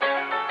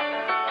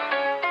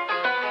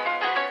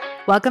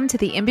Welcome to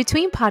the In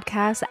Between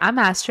podcast. I'm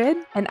Astrid.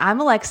 And I'm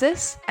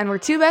Alexis, and we're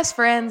two best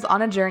friends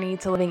on a journey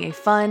to living a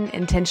fun,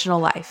 intentional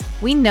life.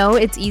 We know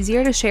it's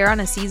easier to share on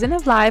a season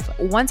of life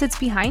once it's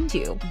behind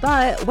you.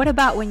 But what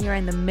about when you're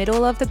in the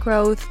middle of the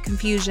growth,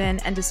 confusion,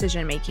 and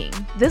decision making?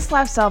 This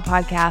lifestyle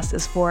podcast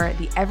is for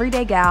the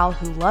everyday gal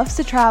who loves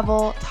to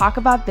travel, talk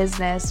about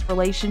business,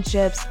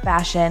 relationships,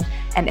 fashion,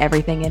 and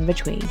everything in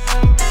between.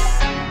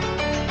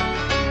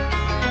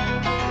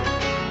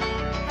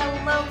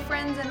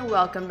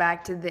 Welcome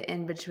back to the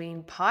In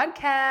Between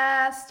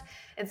podcast.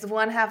 It's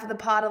one half of the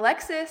pod,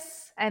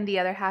 Alexis. And the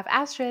other half,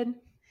 Astrid.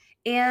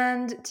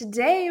 And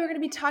today we're going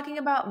to be talking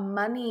about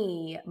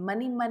money.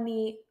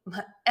 Money.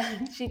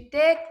 She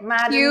take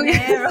my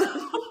dinero.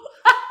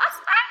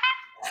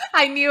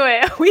 I knew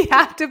it. We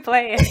have to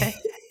play it.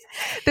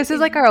 This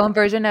is like our own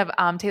version of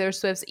Taylor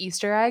Swift's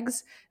Easter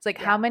eggs. It's like,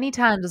 How many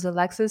times does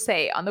Alexis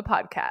say on the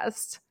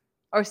podcast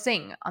or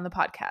sing on the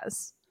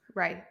podcast?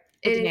 Right.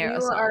 If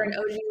you are an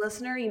OG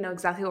listener, you know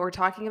exactly what we're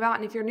talking about.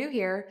 And if you're new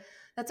here,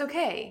 that's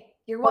okay.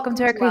 You're welcome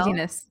to our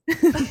craziness.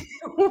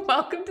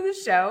 Welcome to the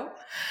show.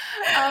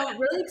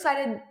 Really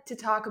excited to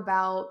talk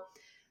about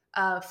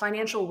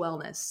financial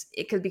wellness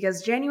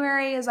because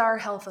January is our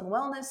health and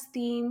wellness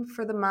theme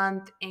for the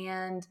month,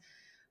 and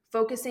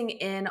focusing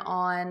in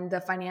on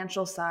the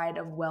financial side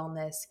of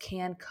wellness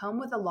can come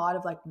with a lot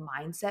of like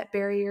mindset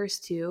barriers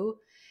too.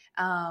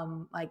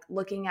 Like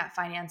looking at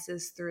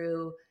finances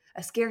through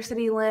a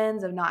scarcity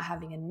lens of not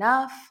having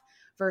enough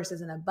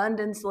versus an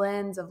abundance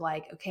lens of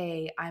like,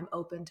 okay, I'm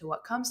open to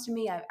what comes to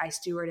me. I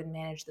steward and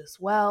manage this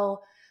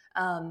well.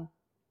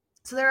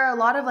 So there are a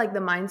lot of like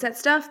the mindset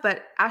stuff,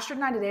 but Astrid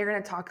and I today are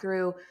going to talk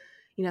through,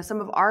 some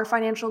of our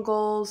financial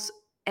goals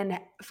and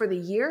for the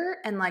year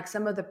and like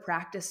some of the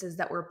practices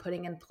that we're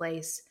putting in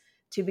place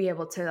to be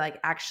able to like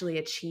actually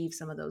achieve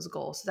some of those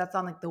goals. So that's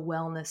on like the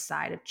wellness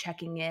side of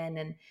checking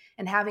in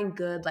and having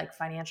good like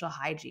financial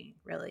hygiene,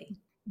 really.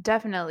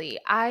 Definitely.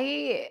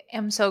 I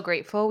am so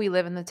grateful we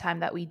live in the time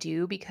that we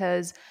do,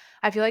 because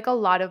I feel like a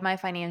lot of my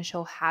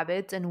financial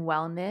habits and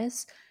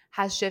wellness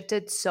has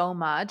shifted so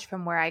much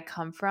from where I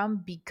come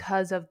from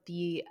because of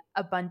the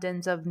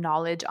abundance of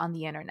knowledge on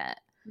the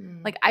internet.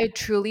 Like, I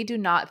truly do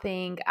not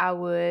think I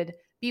would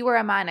be where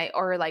I'm at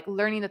or like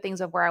learning the things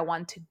of where I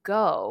want to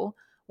go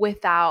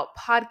without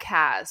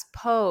podcasts,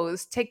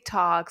 posts,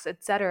 TikToks,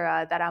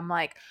 etc. that I'm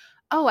like,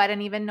 oh, I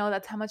didn't even know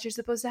that's how much you're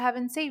supposed to have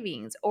in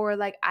savings. Or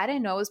like, I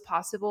didn't know it was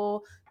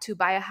possible to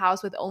buy a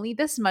house with only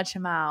this much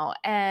amount.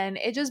 And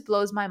it just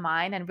blows my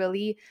mind. And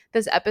really,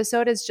 this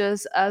episode is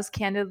just us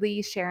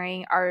candidly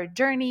sharing our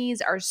journeys,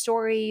 our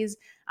stories,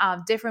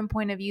 different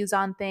point of views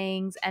on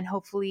things. And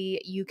hopefully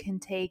you can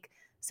take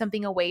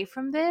something away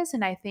from this.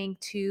 And I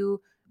think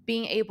too,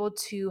 being able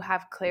to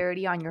have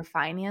clarity on your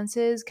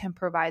finances can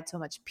provide so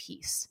much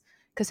peace.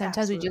 Because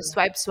sometimes we just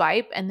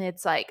swipe and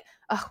it's like,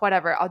 oh,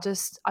 whatever, I'll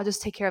just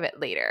take care of it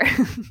later.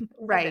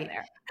 Right.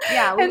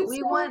 Yeah.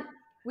 We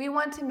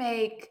want to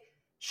make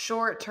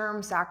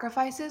short-term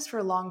sacrifices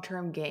for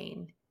long-term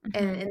gain,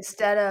 and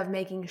instead of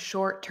making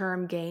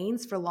short-term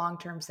gains for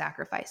long-term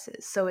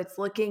sacrifices. So it's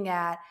looking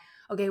at,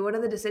 okay, what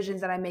are the decisions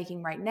that I'm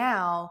making right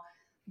now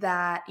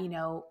that,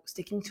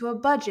 sticking to a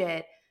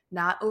budget,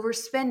 not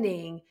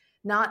overspending,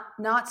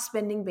 not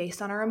spending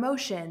based on our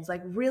emotions,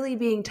 like really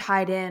being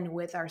tied in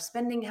with our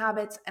spending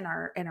habits and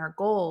our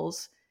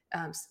goals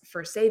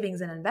for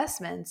savings and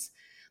investments.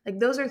 Like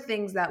those are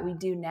things that we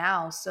do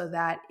now so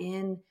that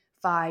in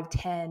 5,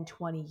 10,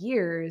 20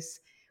 years,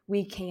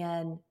 we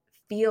can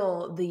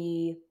feel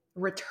the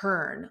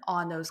return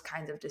on those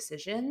kinds of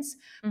decisions.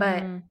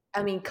 But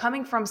I mean,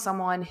 coming from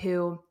someone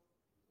who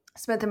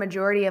spent the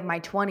majority of my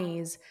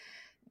 20s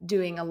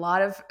doing a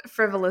lot of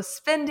frivolous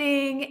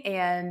spending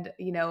and,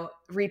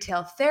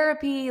 retail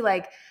therapy.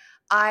 Like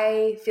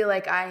I feel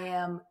like I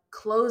am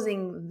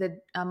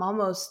I'm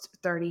almost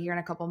 30 here in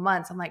a couple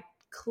months. I'm like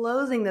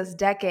closing this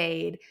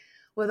decade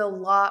with a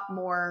lot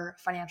more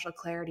financial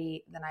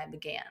clarity than I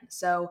began.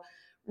 So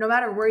no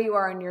matter where you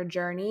are in your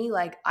journey,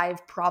 like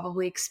I've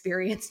probably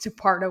experienced a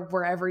part of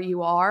wherever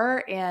you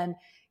are. And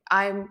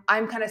I'm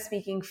kind of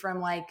speaking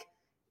from like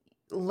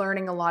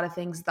learning a lot of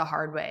things the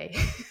hard way.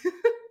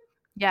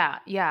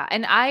 Yeah.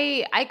 And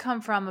I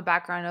come from a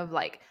background of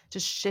like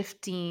just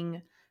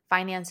shifting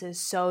finances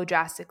so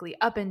drastically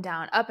up and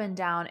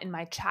down in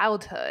my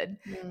childhood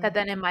that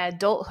then in my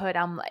adulthood,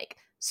 I'm like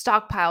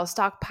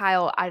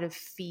stockpile out of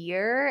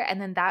fear. And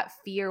then that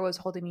fear was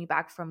holding me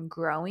back from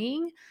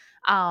growing.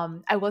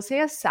 I will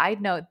say a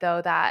side note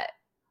though, that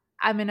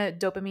I'm in a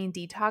dopamine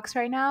detox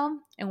right now.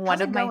 And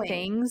one of my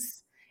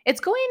things,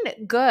 it's going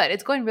good.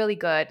 It's going really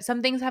good.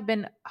 Some things have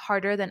been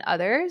harder than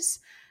others.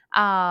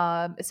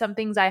 Some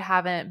things I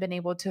haven't been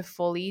able to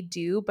fully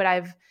do, but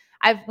I've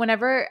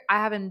whenever I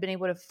haven't been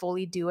able to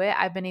fully do it,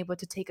 I've been able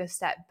to take a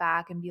step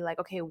back and be like,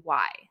 okay,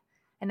 why?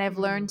 And I've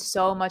learned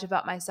so much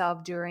about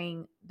myself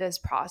during this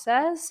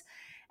process.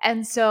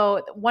 And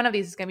so one of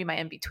these is going to be my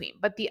in between.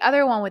 But the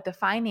other one with the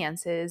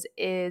finances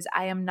is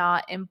I am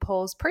not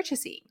impulse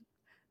purchasing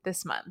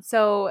this month.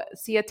 So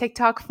see a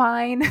TikTok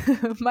fine.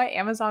 My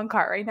Amazon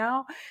cart right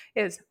now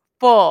is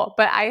full,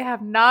 but I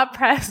have not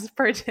pressed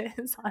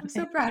purchase on I'm it.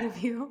 so proud of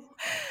you.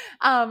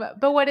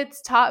 But what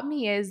it's taught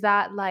me is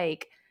that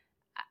like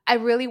I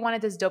really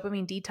wanted this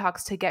dopamine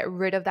detox to get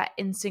rid of that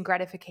instant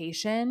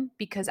gratification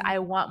because I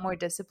want more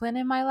discipline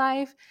in my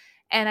life.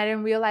 And I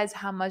didn't realize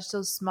how much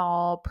those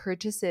small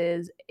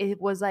purchases,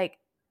 it was like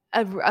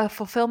a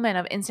fulfillment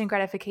of instant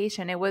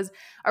gratification. It was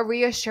a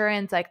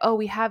reassurance like, oh,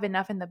 we have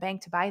enough in the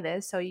bank to buy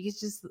this. So you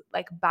just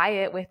like buy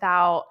it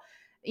without,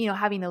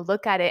 having to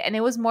look at it. And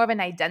it was more of an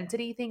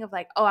identity thing of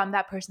like, oh, I'm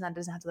that person that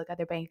doesn't have to look at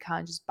their bank account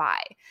and just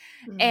buy.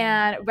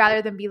 And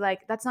rather than be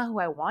like, that's not who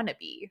I want to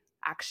be,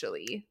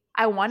 actually.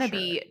 I want to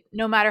be,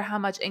 no matter how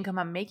much income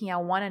I'm making, I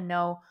want to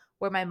know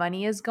where my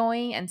money is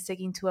going and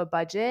sticking to a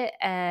budget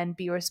and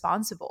be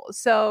responsible.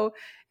 So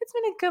it's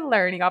been a good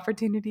learning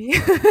opportunity.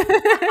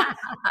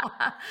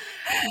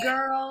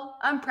 Girl,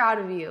 I'm proud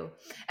of you.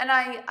 And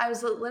I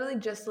was literally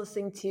just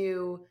listening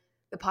to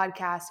the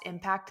podcast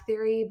Impact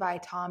Theory by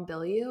Tom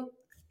Bilyeu.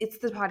 It's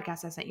the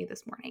podcast I sent you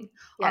this morning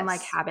on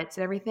like habits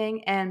and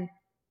everything. And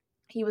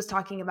he was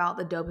talking about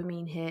the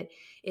dopamine hit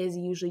is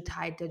usually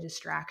tied to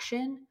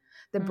distraction.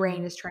 The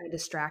brain is trying to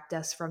distract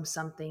us from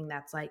something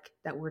that's like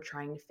that we're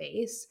trying to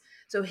face.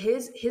 So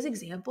his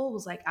example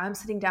was like, I'm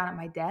sitting down at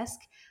my desk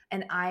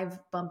and I've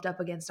bumped up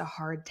against a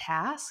hard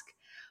task.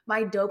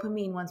 My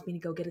dopamine wants me to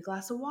go get a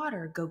glass of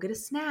water, go get a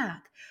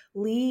snack,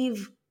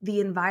 leave the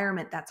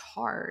environment that's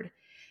hard.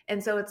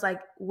 And so it's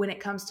like when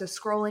it comes to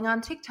scrolling on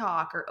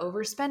TikTok or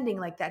overspending,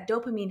 like that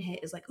dopamine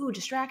hit is like, ooh,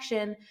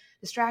 distraction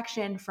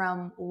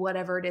from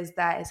whatever it is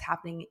that is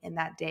happening in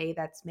that day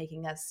that's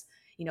making us,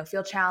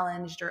 feel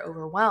challenged or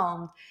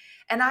overwhelmed.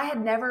 And I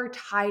had never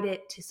tied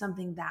it to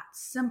something that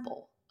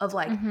simple of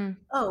like,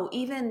 oh,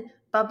 even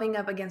bumping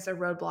up against a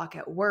roadblock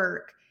at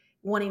work,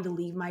 wanting to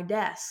leave my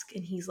desk.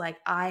 And he's like,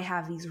 I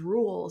have these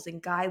rules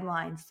and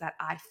guidelines that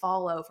I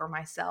follow for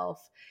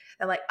myself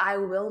that like, I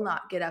will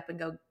not get up and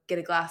go get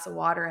a glass of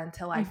water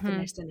until I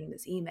finish sending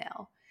this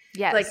email.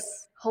 Yes. Like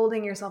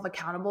holding yourself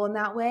accountable in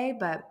that way,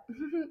 but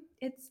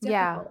it's difficult.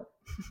 Yeah,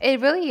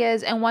 it really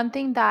is. And one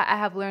thing that I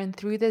have learned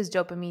through this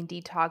dopamine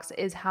detox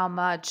is how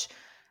much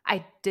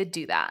I did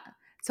do that.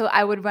 So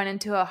I would run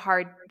into a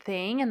hard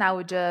thing and I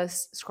would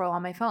just scroll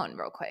on my phone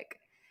real quick.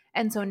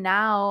 And so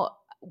now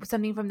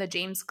something from the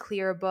James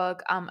Clear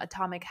book,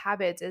 Atomic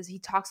Habits, is he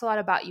talks a lot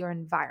about your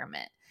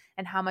environment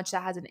and how much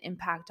that has an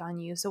impact on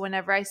you. So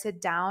whenever I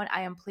sit down,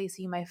 I am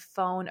placing my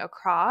phone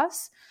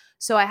across.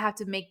 So I have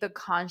to make the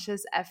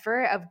conscious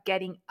effort of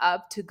getting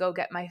up to go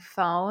get my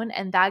phone.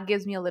 And that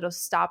gives me a little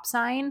stop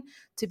sign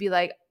to be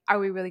like, are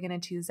we really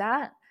going to choose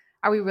that?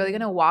 Are we really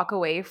going to walk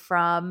away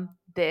from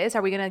this?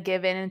 Are we going to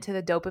give in into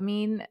the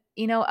dopamine,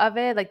 of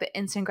it, like the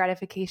instant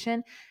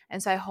gratification?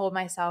 And so I hold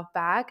myself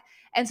back.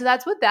 And so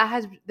that's what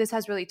this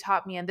has really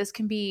taught me. And this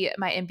can be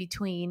my in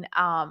between,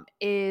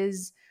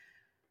 is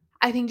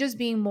I think just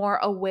being more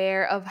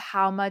aware of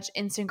how much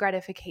instant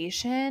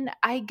gratification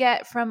I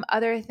get from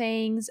other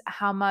things,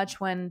 how much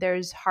when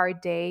there's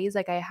hard days,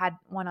 like I had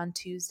one on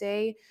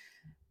Tuesday,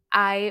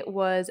 I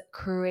was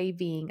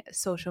craving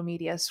social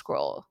media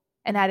scroll.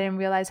 And I didn't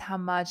realize how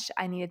much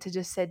I needed to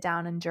just sit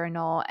down and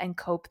journal and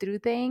cope through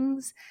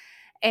things.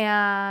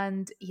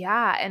 And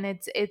yeah, and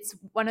it's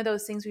one of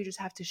those things where you just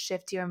have to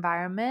shift your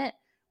environment,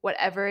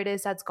 whatever it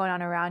is that's going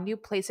on around you,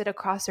 place it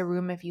across a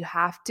room if you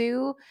have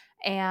to,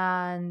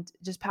 and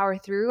just power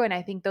through. And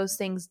I think those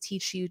things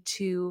teach you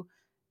to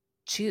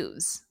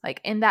choose.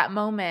 Like in that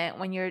moment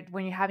when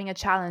you're having a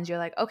challenge, you're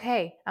like,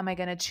 okay, am I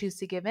going to choose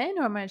to give in,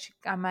 or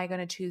am I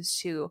going to choose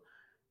to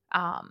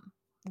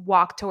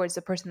walk towards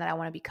the person that I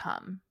want to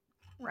become?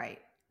 Right.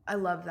 I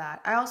love that.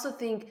 I also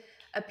think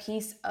a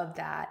piece of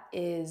that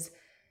is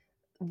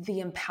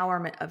the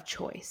empowerment of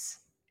choice.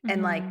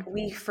 And like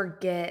we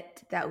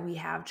forget that we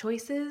have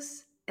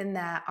choices and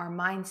that our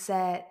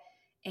mindset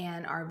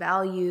and our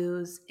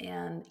values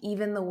and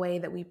even the way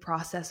that we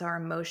process our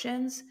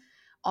emotions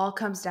all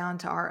comes down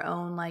to our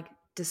own like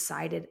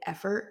decided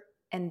effort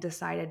and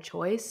decided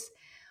choice.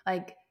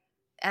 Like,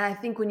 and I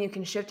think when you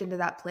can shift into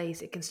that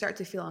place, it can start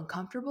to feel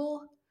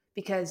uncomfortable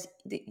because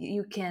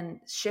you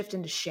can shift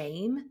into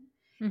shame.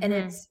 And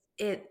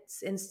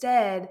it's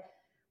instead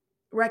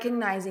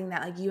recognizing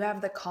that like you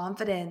have the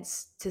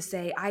confidence to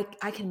say, I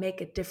can make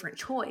a different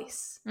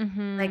choice.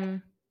 Like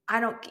I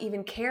don't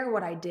even care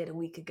what I did a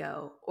week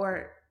ago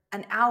or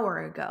an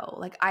hour ago.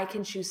 Like I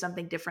can choose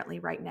something differently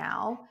right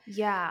now.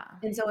 Yeah.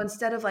 And so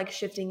instead of like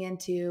shifting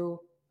into,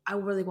 I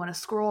really want to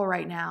scroll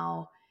right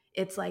now,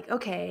 it's like,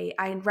 okay,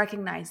 I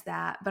recognize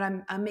that, but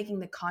I'm making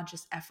the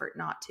conscious effort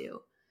not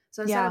to.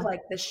 So instead of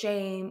like the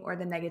shame or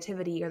the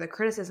negativity or the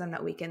criticism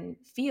that we can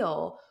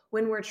feel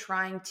when we're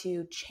trying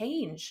to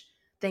change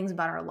things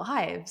about our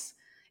lives,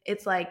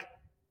 it's like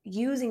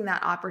using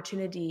that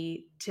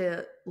opportunity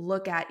to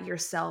look at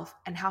yourself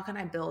and how can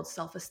I build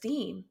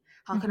self-esteem?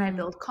 How can I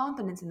build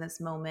confidence in this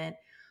moment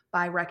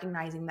by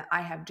recognizing that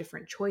I have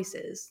different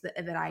choices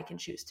that I can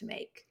choose to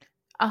make?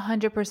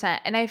 100%.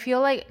 And I feel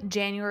like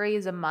January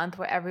is a month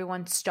where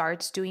everyone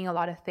starts doing a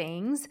lot of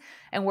things.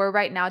 And we're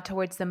right now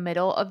towards the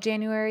middle of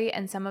January,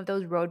 and some of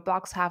those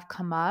roadblocks have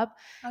come up.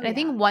 Oh And I yeah.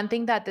 think one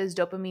thing that this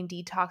dopamine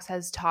detox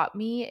has taught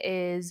me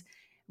is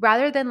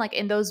rather than like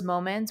in those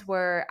moments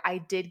where I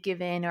did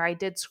give in or I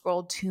did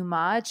scroll too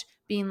much,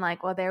 being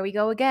like, well, there we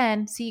go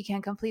again. See, you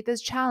can't complete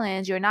this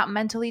challenge. You're not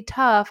mentally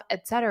tough,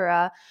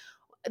 etc.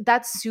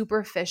 That's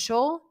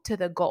superficial to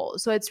the goal.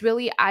 So it's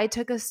really, I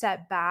took a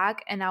step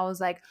back and I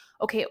was like,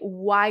 okay,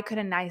 why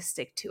couldn't I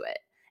stick to it?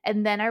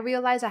 And then I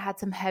realized I had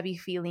some heavy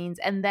feelings.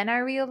 And then I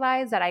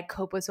realized that I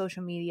cope with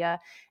social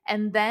media.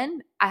 And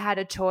then I had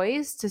a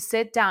choice to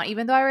sit down,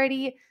 even though I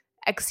already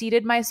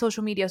exceeded my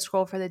social media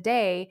scroll for the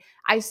day,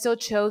 I still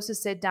chose to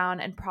sit down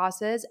and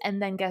process. And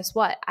then guess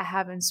what? I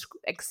haven't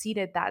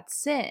exceeded that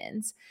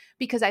since,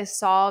 because I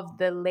solved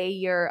the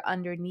layer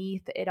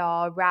underneath it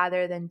all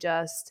rather than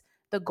just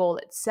the goal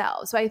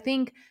itself. So I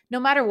think no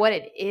matter what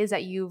it is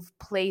that you've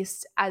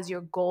placed as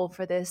your goal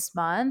for this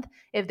month,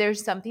 if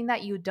there's something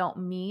that you don't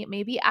meet,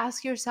 maybe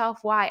ask yourself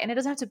why. And it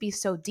doesn't have to be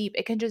so deep.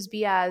 It can just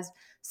be as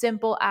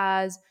simple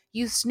as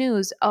you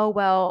snooze. Oh,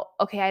 well,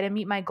 okay, I didn't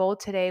meet my goal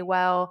today.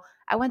 Well,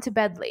 I went to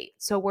bed late.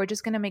 So we're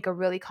just going to make a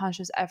really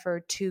conscious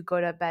effort to go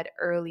to bed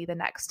early the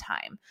next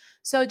time.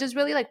 So just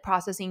really like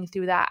processing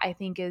through that, I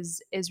think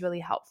is really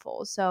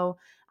helpful. So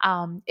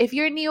if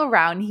you're new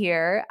around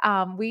here,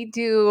 we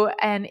do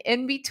an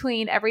in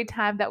between every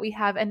time that we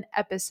have an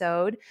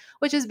episode,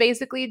 which is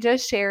basically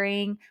just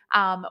sharing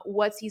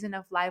what season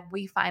of life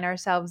we find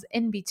ourselves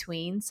in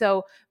between.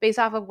 So, based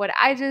off of what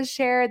I just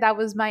shared, that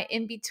was my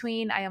in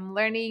between. I am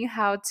learning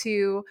how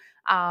to,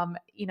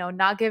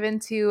 not give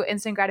into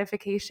instant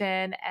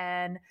gratification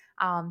and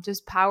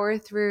just power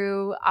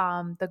through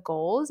the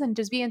goals and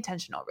just be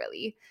intentional,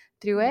 really,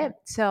 through Yeah. it.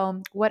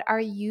 So, what are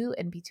you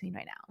in between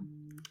right now?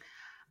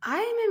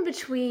 I'm in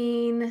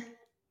between.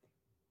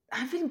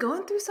 I've been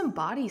going through some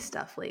body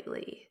stuff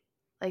lately,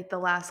 like the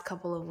last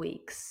couple of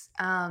weeks.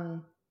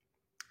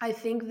 I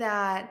think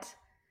that,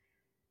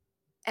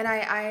 and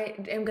I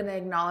am going to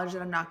acknowledge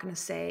that I'm not going to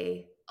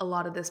say a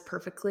lot of this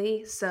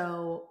perfectly.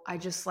 So I'm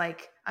just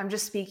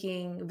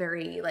speaking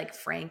very like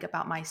frank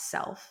about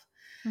myself.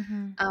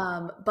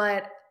 Mm-hmm.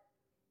 But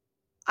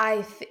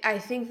I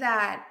think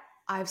that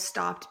I've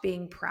stopped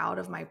being proud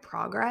of my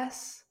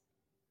progress.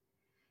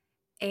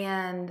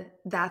 And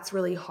that's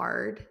really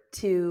hard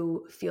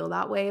to feel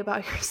that way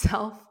about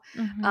yourself.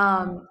 Mm-hmm.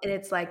 And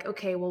it's like,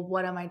 okay, well,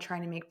 what am I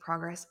trying to make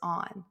progress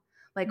on?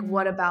 Like,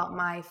 what Mm-hmm. about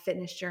my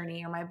fitness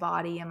journey or my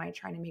body am I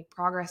trying to make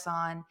progress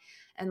on?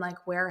 And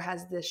like, where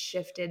has this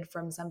shifted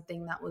from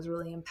something that was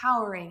really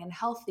empowering and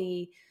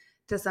healthy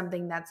to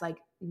something that's like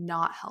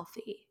not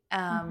healthy,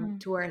 Mm-hmm.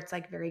 to where it's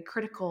like very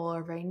critical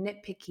or very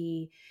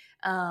nitpicky.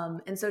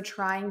 And so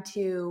trying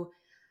to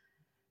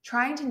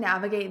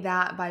navigate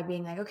that by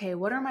being like, okay,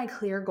 what are my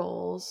clear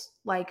goals?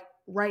 Like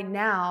right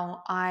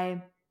now,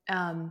 I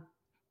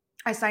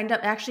signed up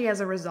actually as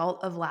a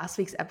result of last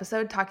week's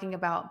episode talking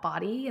about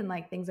body and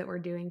like things that we're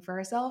doing for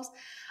ourselves.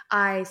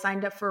 I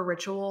signed up for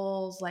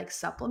Rituals like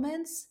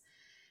supplements,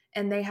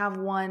 and they have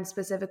one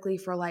specifically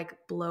for like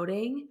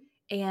bloating.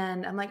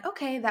 And I'm like,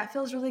 okay, that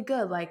feels really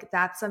good. Like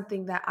that's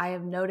something that I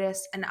have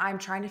noticed, and I'm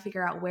trying to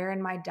figure out where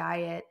in my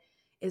diet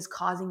is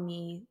causing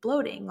me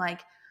bloating.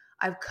 Like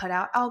I've cut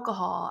out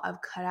alcohol,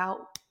 I've cut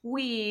out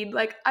weed.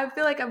 Like I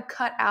feel like I've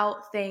cut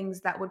out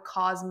things that would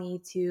cause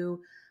me to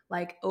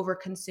like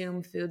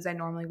overconsume foods I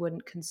normally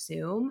wouldn't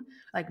consume,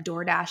 like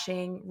door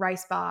dashing,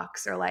 rice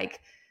box, or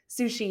like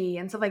sushi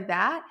and stuff like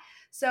that.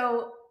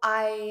 So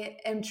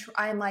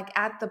I'm like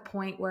at the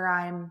point where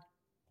I'm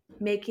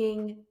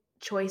making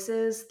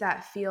choices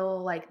that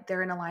feel like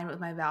they're in alignment with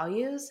my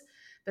values,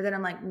 but then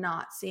I'm like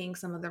not seeing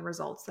some of the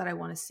results that I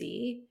want to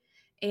see.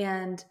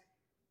 And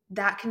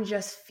that can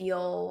just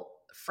feel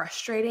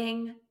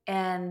frustrating.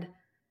 And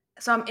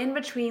so I'm in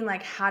between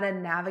like how to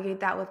navigate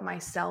that with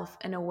myself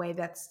in a way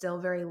that's still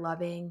very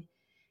loving,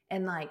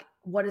 and like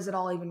what does it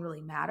all even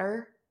really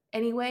matter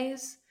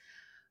anyways.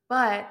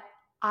 But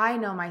I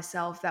know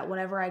myself that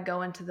whenever I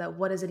go into the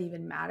what does it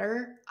even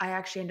matter, I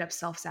actually end up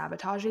self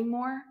sabotaging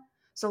more.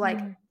 So, like,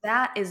 Mm-hmm.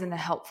 that isn't a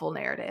helpful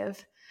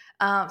narrative.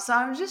 So,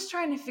 I'm just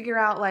trying to figure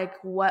out like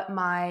what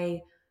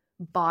my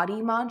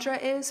body mantra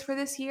is for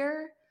this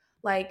year.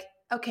 Like,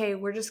 okay,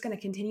 we're just going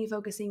to continue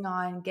focusing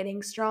on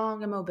getting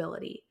strong and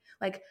mobility.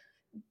 Like,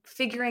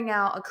 figuring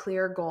out a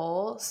clear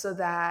goal so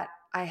that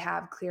I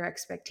have clear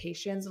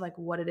expectations of like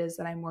what it is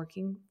that I'm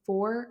working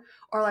for,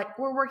 or like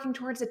we're working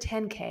towards a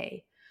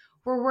 10K.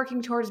 We're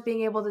working towards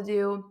being able to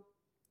do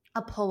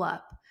a pull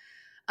up,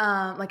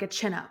 like a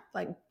chin up,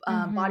 like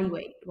body Mm-hmm.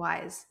 weight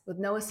wise with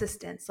no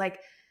assistance. Like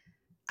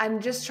I'm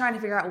just trying to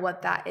figure out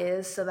what that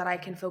is so that I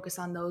can focus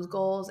on those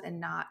goals and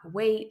not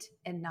weight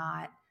and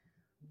not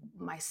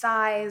my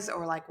size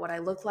or like what I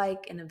look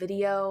like in a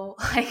video.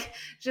 Like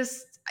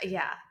just,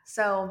 yeah.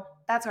 So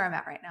that's where I'm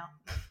at right now.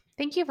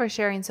 Thank you for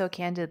sharing so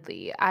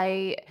candidly.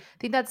 I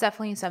think that's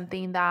definitely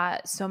something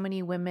that so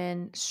many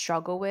women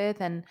struggle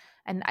with, and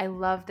I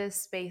love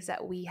this space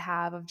that we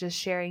have of just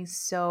sharing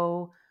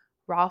so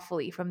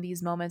rawfully from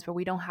these moments where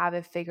we don't have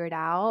it figured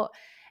out.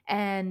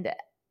 And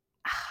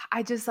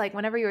I just like,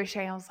 whenever you were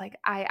sharing, I was like,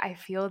 I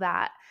feel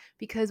that,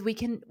 because we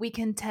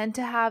can tend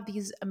to have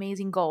these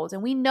amazing goals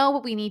and we know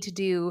what we need to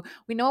do.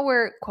 We know what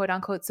we're quote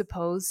unquote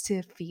supposed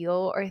to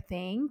feel or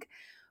think.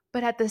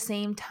 But at the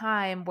same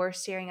time, we're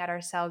staring at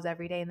ourselves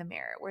every day in the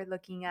mirror. We're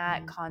looking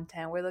at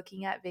content, we're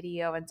looking at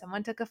video, and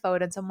someone took a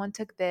photo and someone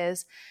took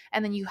this.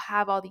 And then you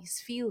have all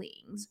these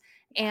feelings.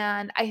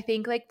 And I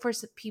think, like, for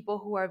people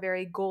who are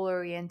very goal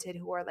oriented,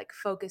 who are like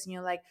focused, and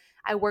you're like,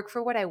 I work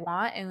for what I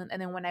want. And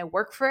then when I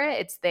work for it,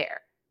 it's there.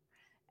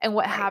 And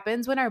what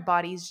happens when our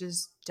bodies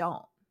just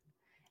don't?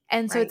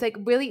 And so it's like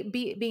really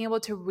being able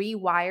to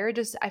rewire,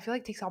 just I feel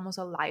like takes almost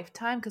a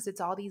lifetime, because it's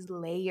all these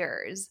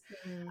layers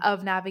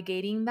of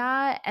navigating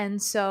that.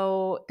 And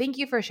so thank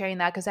you for sharing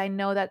that, because I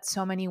know that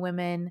so many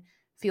women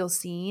feel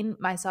seen,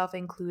 myself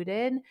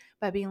included,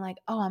 by being like,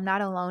 oh, I'm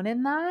not alone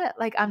in that.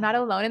 Like, I'm not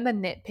alone in the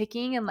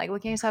nitpicking and like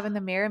looking at yourself in the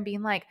mirror and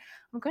being like,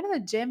 I'm going to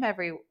the gym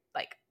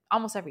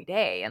almost every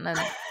day. And then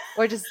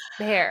we're just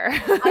there.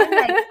 I'm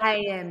like,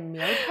 I am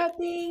meal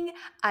prepping.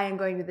 I am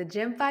going to the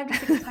gym 5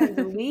 to 6 times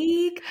a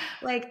week.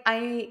 Like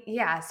then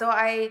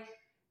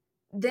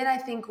I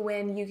think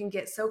when you can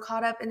get so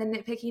caught up in the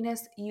nitpickiness,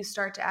 you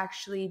start to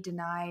actually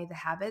deny the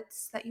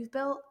habits that you've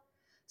built.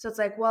 So it's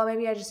like, well,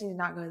 maybe I just need to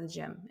not go to the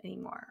gym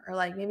anymore. Or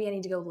like, maybe I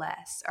need to go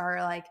less. Or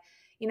like,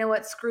 you know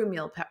what, screw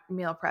meal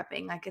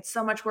prepping. Like, it's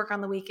so much work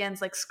on the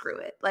weekends, like screw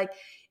it. Like,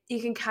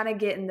 you can kind of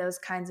get in those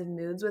kinds of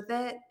moods with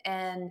it.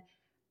 And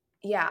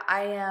yeah,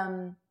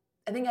 I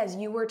think as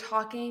you were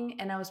talking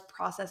and I was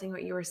processing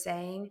what you were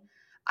saying,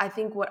 I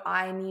think what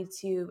I need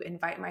to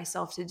invite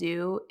myself to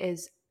do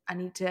is I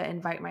need to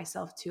invite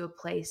myself to a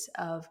place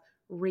of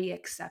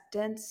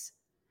reacceptance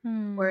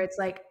where it's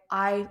like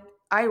I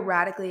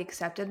radically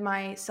accepted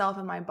myself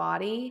and my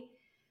body,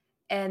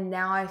 and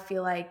now I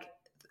feel like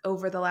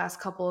over the last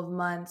couple of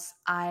months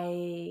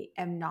I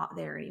am not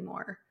there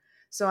anymore.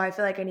 So I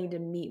feel like I need to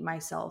meet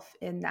myself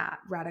in that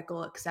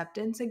radical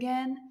acceptance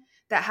again.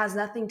 That has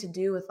nothing to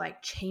do with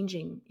like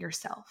changing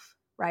yourself,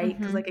 right?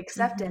 Because like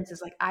acceptance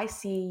is like, I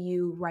see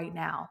you right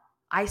now.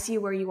 I see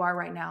where you are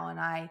right now, and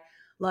I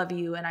love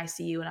you, and I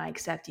see you, and I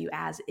accept you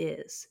as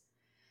is.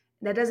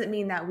 That doesn't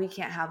mean that we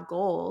can't have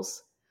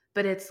goals,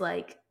 but it's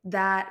like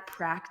that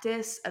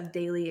practice of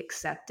daily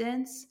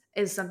acceptance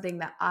is something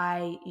that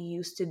I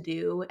used to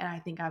do, and I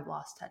think I've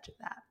lost touch of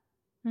that.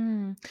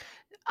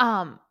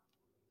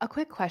 A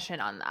quick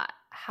question on that.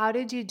 How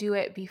did you do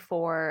it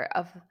before?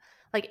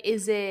 Like,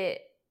 is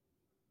it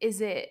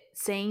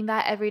saying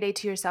that every day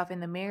to yourself in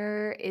the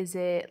mirror? Is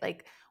it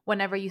like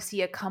whenever you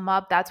see it come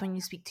up, that's when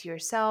you speak to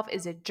yourself?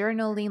 Is it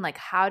journaling? Like,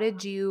 how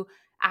did you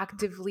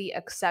actively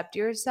accept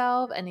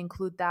yourself and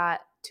include that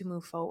to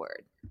move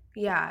forward?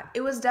 Yeah,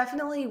 it was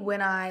definitely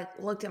when I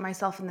looked at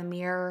myself in the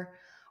mirror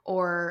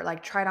or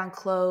like tried on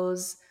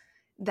clothes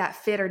that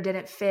fit or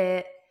didn't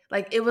fit.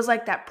 Like, it was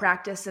like that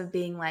practice of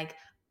being like,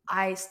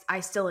 I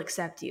still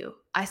accept you.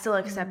 I still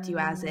accept you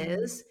as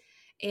is.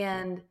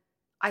 And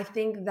I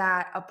think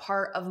that a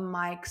part of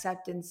my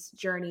acceptance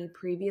journey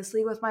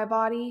previously with my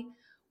body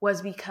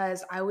was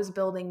because I was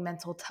building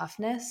mental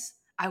toughness.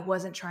 I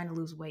wasn't trying to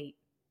lose weight.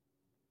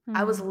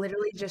 I was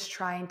literally just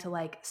trying to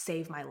like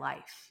save my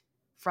life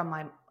from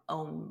my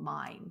own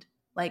mind.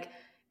 Like,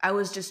 I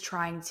was just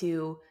trying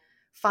to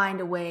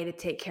find a way to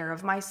take care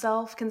of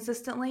myself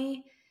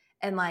consistently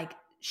and like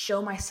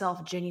show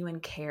myself genuine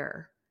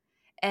care.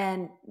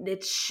 And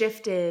it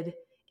shifted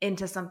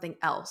into something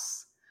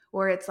else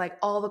where it's like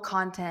all the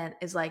content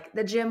is like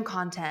the gym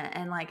content,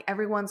 and like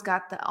everyone's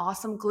got the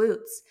awesome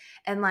glutes,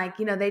 and like,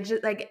 you know, they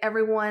just like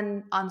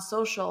everyone on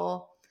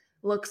social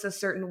looks a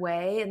certain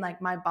way, and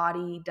like my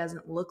body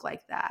doesn't look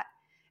like that.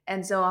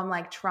 And so I'm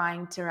like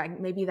trying to like,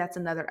 maybe that's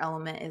another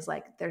element, is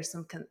like there's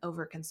some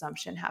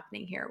overconsumption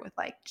happening here with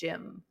like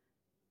gym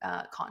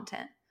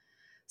content.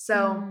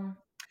 So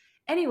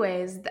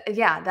anyways,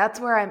 yeah, that's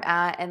where I'm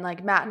at. And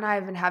like Matt and I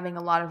have been having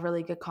a lot of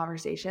really good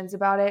conversations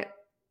about it,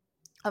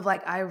 of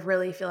like, I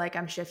really feel like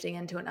I'm shifting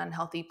into an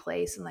unhealthy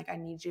place, and like I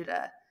need you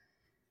to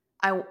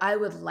I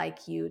would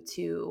like you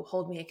to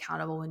hold me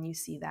accountable when you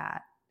see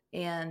that,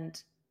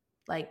 and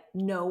like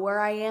know where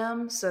I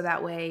am, so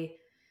that way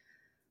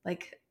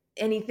like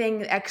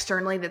anything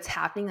externally that's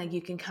happening, like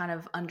you can kind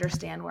of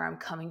understand where I'm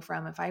coming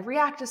from if I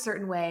react a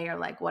certain way or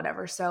like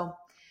whatever. So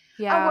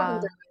I'm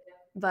working through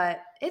it,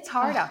 but it's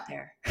hard out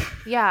there.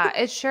 Yeah,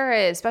 it sure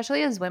is,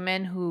 especially as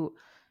women who,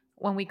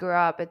 when we grew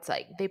up, it's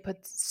like they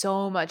put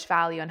so much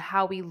value on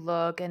how we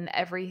look and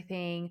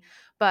everything.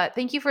 But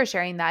thank you for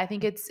sharing that. I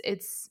think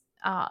it's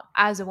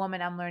as a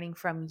woman, I'm learning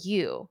from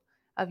you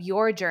of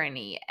your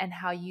journey and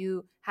how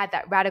you had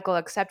that radical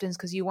acceptance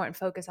because you weren't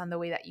focused on the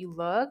way that you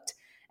looked.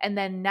 And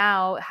then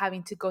now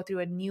having to go through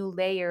a new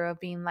layer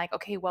of being like,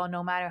 okay, well,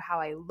 no matter how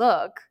I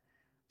look,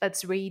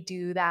 let's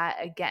redo that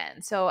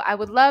again. So I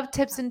would love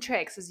tips and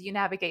tricks as you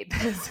navigate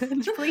this.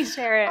 Please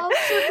share it,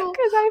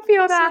 because I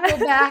feel that.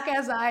 Circle back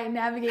as I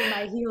navigate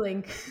my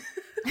healing.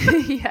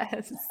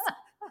 Yes.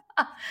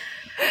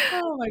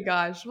 Oh my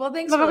gosh. Well,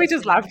 thanks But for we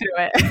just listening. laughed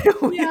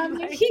through it. Yeah, I'm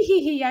like, hee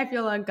hee hee, I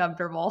feel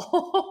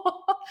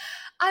uncomfortable.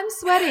 I'm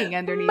sweating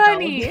underneath all of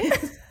Money.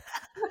 this.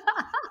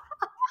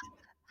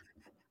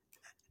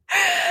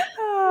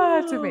 Oh,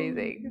 that's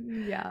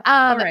amazing. Yeah.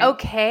 All right.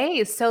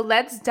 Okay, so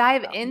let's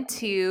dive About money.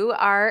 into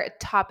our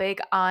topic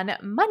on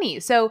money.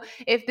 So,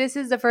 if this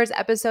is the first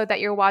episode that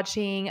you're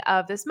watching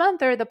of this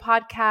month or the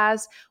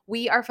podcast,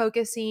 we are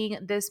focusing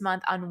this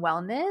month on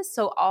wellness.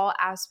 So, all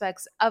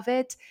aspects of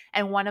it.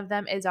 And one of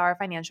them is our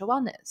financial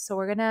wellness. So,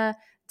 we're going to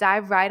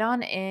dive right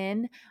on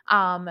in.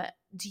 Um,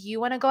 do you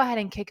want to go ahead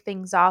and kick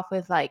things off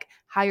with like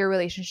how your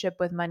relationship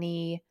with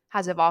money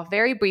has evolved?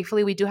 Very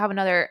briefly, we do have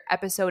another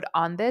episode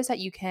on this that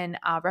you can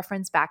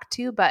reference back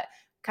to, but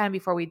kind of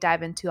before we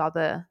dive into all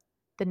the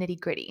nitty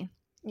gritty.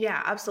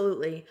 Yeah,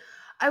 absolutely.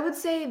 I would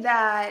say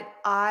that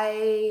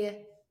I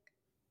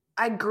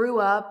grew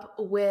up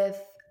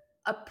with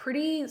a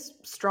pretty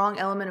strong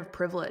element of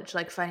privilege,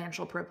 like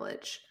financial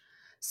privilege.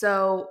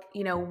 So,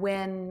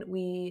 when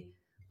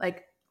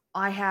like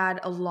I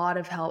had a lot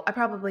of help. I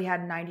probably had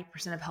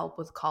 90% of help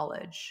with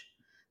college.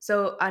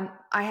 So,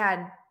 I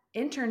had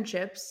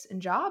internships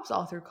and jobs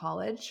all through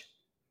college,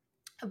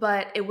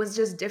 but it was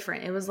just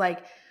different. It was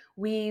like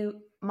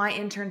my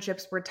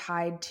internships were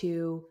tied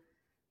to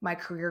my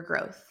career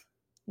growth,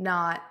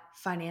 not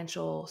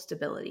financial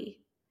stability.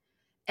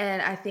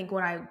 And I think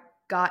when I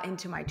got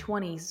into my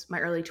 20s, my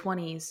early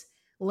 20s,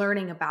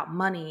 learning about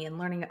money and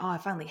learning, oh, I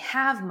finally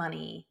have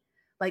money.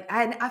 Like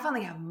I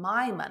finally have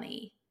my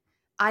money.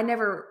 I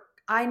never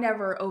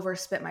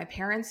overspent my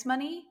parents'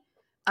 money.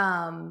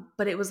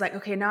 But it was like,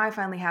 okay, now I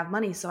finally have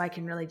money, so I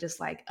can really just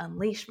like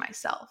unleash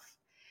myself.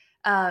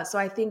 So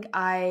I think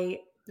I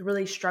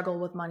really struggle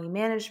with money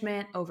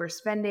management,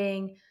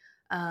 overspending,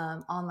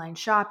 online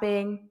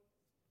shopping.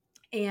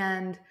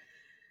 And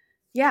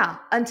yeah,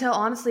 until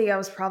honestly, I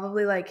was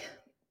probably like,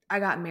 I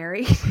got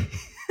married.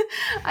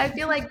 I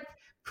feel like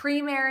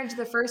pre-marriage,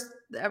 the first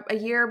a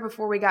year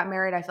before we got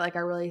married, I feel like I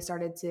really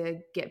started to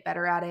get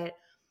better at it.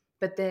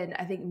 But then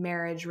I think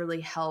marriage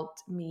really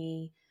helped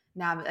me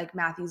now. Like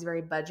Matthew's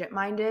very budget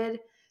minded,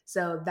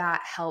 so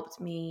that helped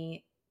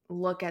me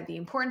look at the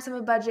importance of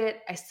a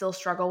budget. I still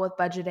struggle with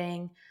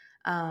budgeting,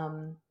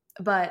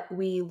 but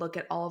we look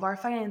at all of our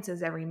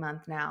finances every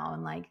month now,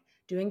 and like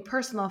doing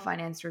personal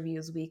finance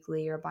reviews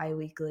weekly or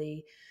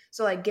bi-weekly.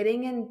 So like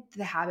getting into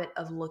the habit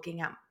of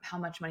looking at how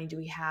much money do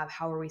we have,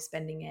 how are we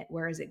spending it,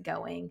 where is it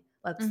going?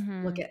 Let's look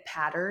Mm-hmm. at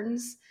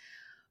patterns.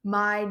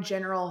 My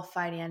general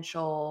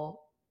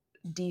financial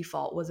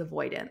default was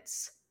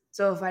avoidance.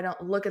 So if I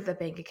don't look at the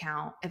bank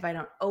account, if I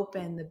don't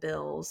open the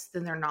bills,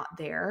 then they're not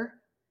there.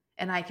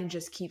 And I can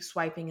just keep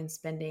swiping and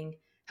spending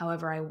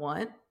however I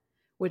want,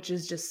 which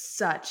is just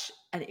such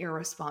an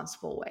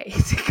irresponsible way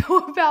to go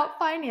about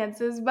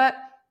finances. But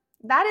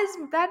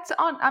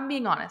I'm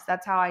being honest.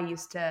 That's how I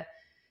used to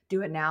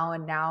do it now.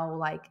 And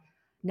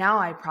now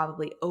I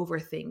probably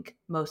overthink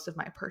most of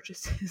my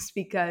purchases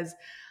because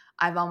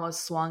I've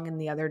almost swung in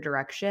the other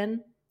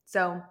direction.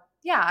 So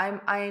yeah,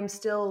 I am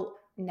still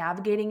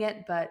navigating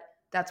it, but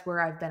that's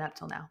where I've been up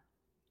till now.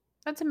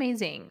 That's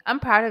amazing. I'm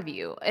proud of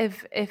you.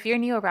 If you're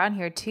new around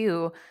here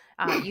too,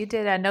 you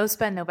did a no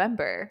spend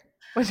November,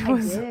 which I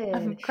was did. Or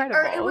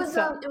incredible.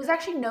 So, it was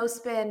actually no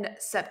spend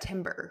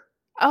September.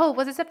 oh,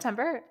 was it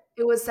September?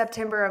 It was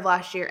September of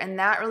last year, and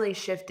that really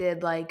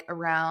shifted like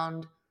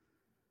around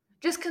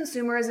just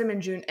consumerism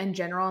in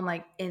general, and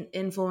like in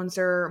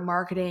influencer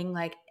marketing.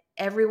 Like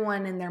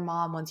everyone and their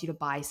mom wants you to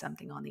buy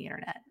something on the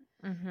internet.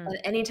 Mm-hmm. But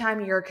anytime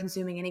you're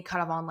consuming any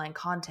kind of online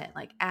content,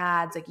 like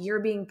ads, like you're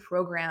being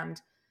programmed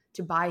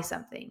to buy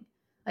something.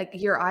 Like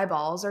your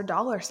eyeballs are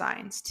dollar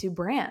signs to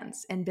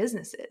brands and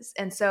businesses.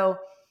 And so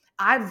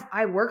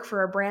I work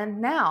for a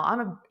brand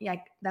now.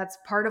 Like that's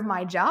part of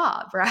my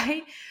job,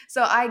 right?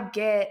 So I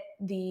get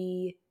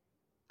the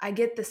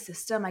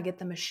system, I get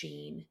the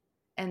machine.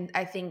 And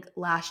I think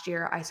last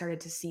year I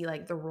started to see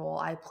like the role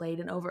I played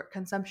in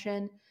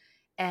overconsumption.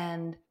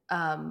 And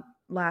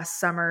last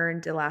summer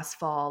into last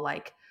fall,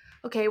 like,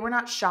 okay, we're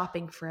not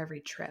shopping for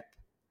every trip.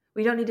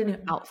 We don't need a new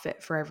Mm-hmm.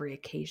 outfit for every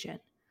occasion.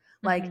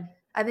 Like, Mm-hmm.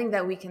 I think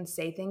that we can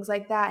say things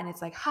like that, and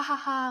it's like, ha ha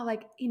ha,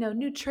 like,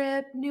 new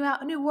trip,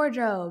 new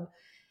wardrobe,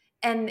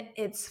 and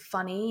it's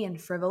funny and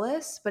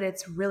frivolous, but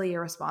it's really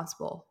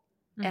irresponsible.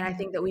 And I Mm-hmm.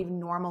 think that we've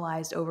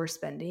normalized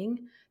overspending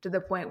to the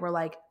point where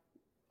like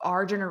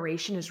our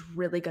generation is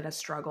really going to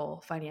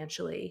struggle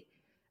financially.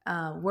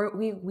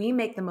 We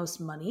make the most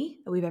money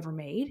that we've ever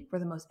made. We're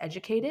the most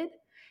educated,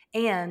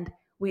 and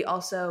we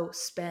also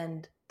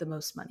spend the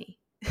most money.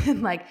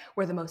 Like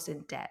we're the most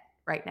in debt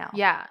right now.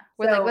 Yeah.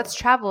 We're like, So let's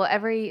travel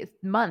every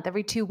month,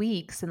 every 2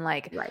 weeks, and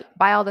like right,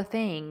 buy all the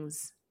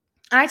things.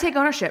 and I take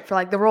ownership for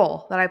like the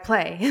role that I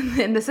play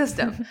in the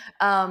system.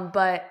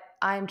 But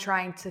I'm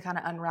trying to kind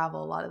of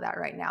unravel a lot of that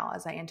right now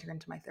as I enter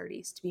into my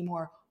 30s to be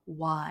more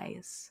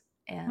wise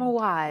More and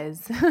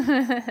wise.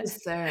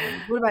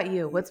 discerned. What about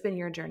you? What's been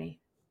your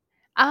journey?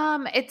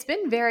 It's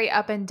been very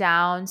up and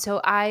down.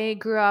 So I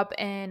grew up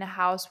in a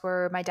house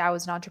where my dad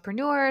was an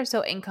entrepreneur,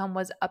 so income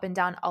was up and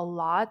down a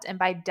lot. And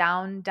by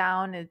down,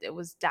 it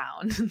was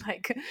down,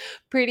 like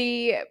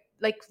pretty,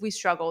 like we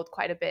struggled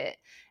quite a bit.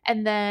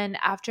 And then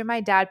after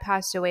my dad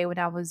passed away when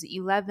I was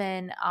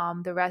 11,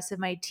 the rest of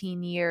my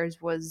teen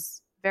years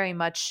was very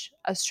much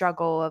a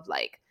struggle of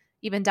like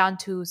even down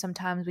to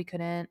sometimes we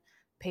couldn't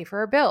pay for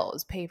our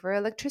bills, pay for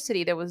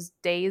electricity. There was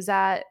days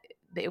that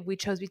we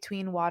chose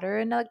between water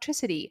and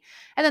electricity,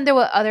 and then there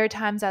were other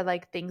times that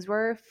like things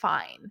were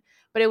fine,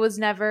 but it was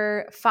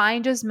never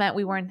fine, just meant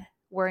we weren't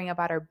worrying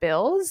about our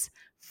bills.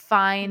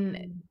 Fine,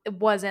 Mm. it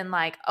wasn't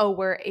like, oh,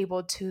 we're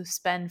able to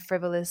spend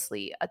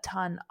frivolously a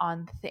ton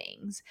on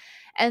things.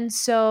 And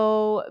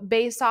so,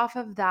 based off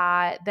of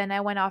that, then I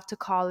went off to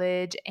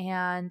college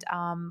and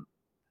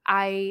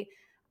I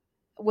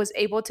was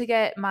able to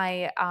get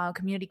my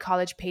community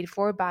college paid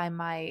for by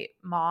my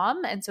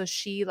mom, and so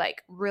she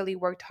like really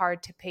worked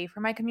hard to pay for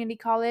my community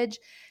college.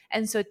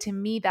 And so to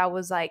me that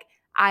was like,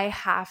 I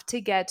have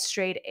to get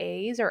straight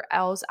A's or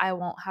else I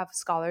won't have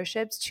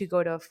scholarships to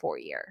go to a 4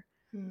 year.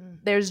 Mm.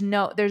 There's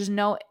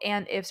no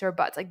and ifs or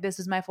buts, like this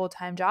is my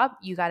full-time job,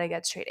 you got to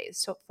get straight A's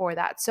so for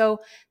that. So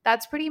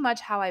that's pretty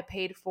much how I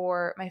paid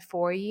for my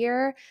 4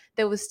 year.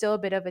 There was still a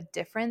bit of a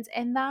difference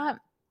in that.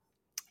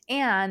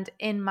 And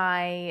in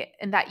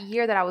that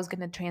year that I was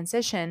going to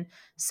transition,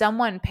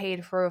 someone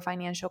paid for a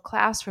financial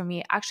class for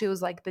me. Actually, it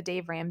was like the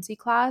Dave Ramsey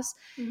class.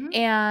 Mm-hmm.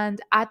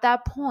 And at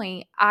that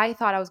point, I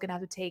thought I was going to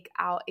have to take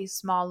out a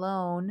small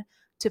loan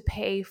to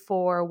pay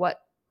for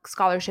what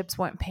scholarships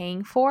weren't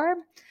paying for.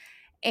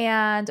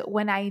 And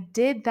when I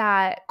did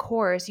that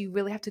course, you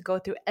really have to go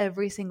through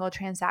every single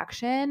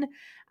transaction.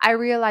 I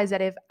realized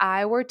that if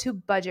I were to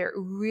budget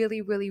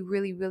really, really,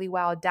 really, really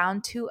well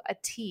down to a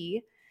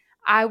T,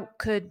 I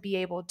could be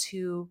able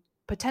to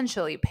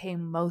potentially pay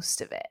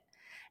most of it.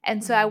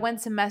 And so I Mm.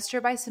 went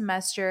semester by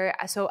semester.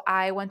 So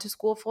I went to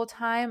school full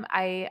time.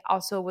 I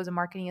also was a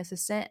marketing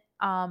assistant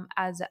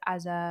as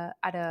a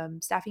at a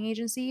staffing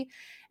agency,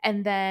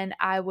 and then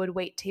I would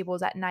wait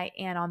tables at night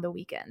and on the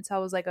weekend. So I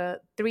was like a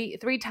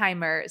three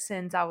timer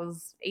since I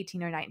was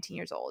 18 or 19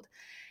 years old.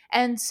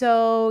 And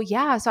so,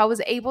 yeah, so I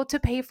was able to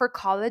pay for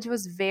college. It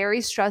was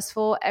very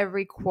stressful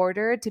every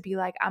quarter to be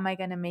like, am I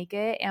going to make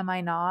it? Am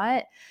I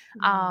not?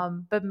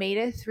 Mm. But made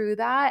it through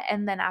that.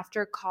 And then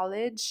after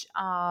college,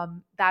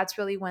 that's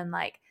really when,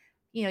 like,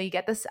 you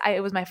get this.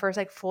 It was my first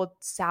like full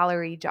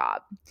salary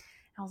job.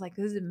 I was like,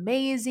 this is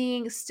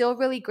amazing. Still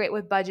really great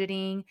with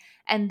budgeting.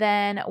 And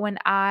then when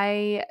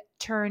I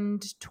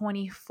turned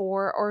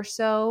 24 or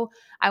so,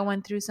 I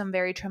went through some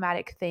very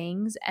traumatic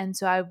things. And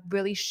so I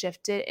really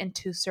shifted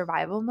into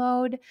survival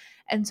mode.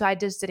 And so I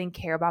just didn't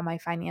care about my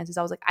finances.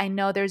 I was like, I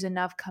know there's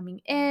enough coming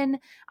in.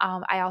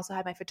 I also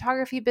had my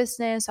photography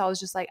business. So I was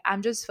just like,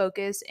 I'm just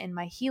focused in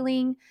my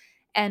healing.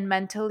 And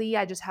mentally,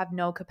 I just have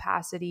no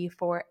capacity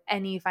for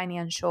any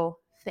financial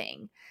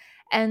thing.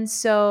 And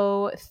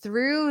so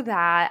through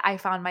that, I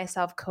found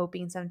myself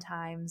coping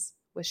sometimes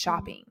with Mm.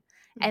 shopping.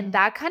 And Mm-hmm.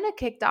 that kind of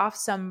kicked off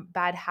some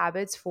bad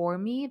habits for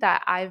me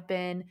that I've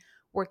been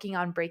working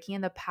on breaking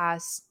in the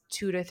past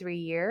 2 to 3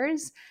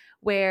 years.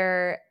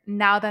 Where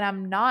now that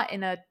I'm not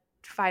in a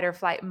fight or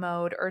flight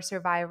mode or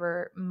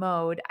survivor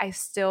mode, I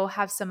still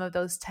have some of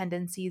those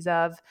tendencies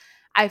of,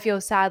 I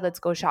feel sad, let's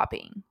go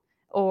shopping,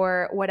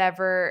 or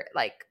whatever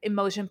like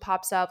emotion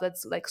pops up,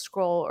 let's like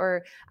scroll,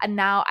 or and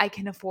now I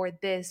can afford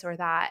this or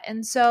that.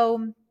 And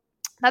so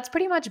that's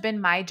pretty much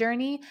been my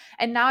journey.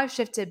 And now I've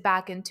shifted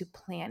back into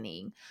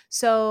planning.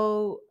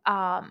 So,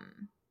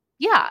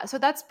 yeah, so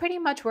that's pretty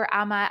much where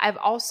I'm at. I've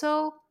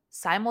also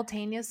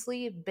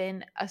simultaneously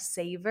been a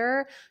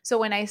saver. So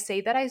when I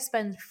say that I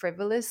spend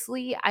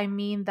frivolously, I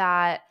mean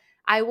that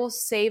I will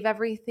save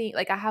everything.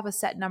 Like I have a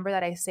set number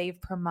that I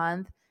save per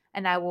month,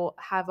 and I will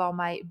have all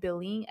my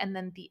billing, and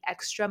then the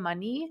extra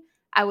money,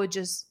 I would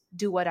just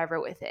do whatever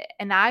with it.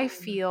 And I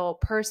feel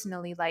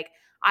personally like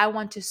I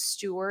want to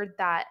steward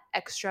that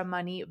extra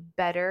money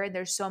better. And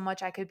there's so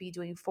much I could be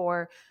doing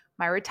for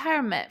my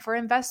retirement, for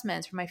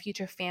investments, for my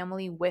future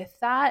family with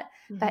that,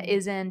 that Mm-hmm.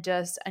 isn't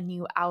just a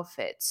new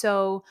outfit.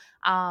 So,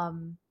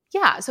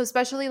 yeah, so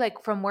especially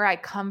like from where I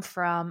come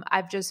from,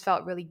 I've just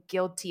felt really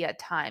guilty at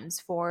times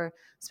for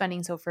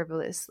spending so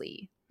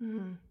frivolously.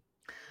 Mm-hmm.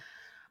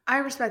 I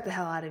respect the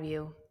hell out of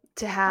you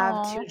to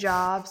have two Oh,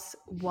 jobs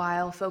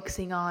while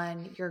focusing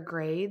on your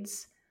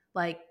grades.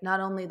 Like not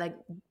only like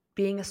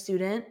being a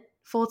student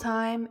full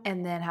time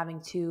and then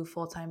having two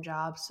full-time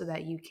jobs so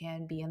that you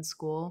can be in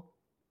school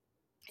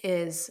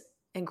is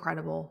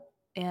incredible.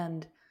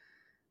 And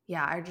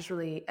yeah, I just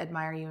really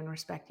admire you and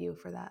respect you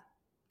for that.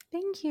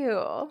 thank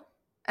you.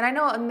 And I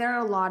know, and there are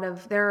a lot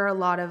of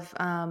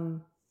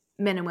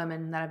men and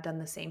women that have done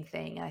the same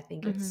thing, and I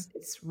think Hmm.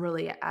 it's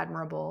really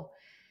admirable.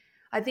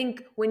 I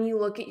think when you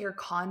look at your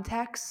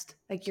context,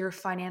 like your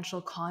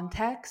financial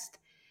context,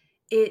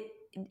 it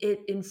it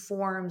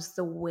informs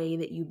the way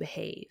that you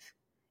behave.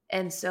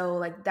 And so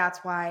like that's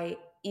why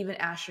even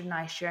Asher and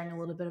I sharing a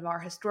little bit of our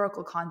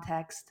historical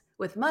context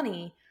with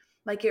money,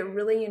 like it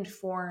really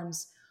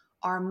informs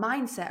our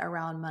mindset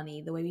around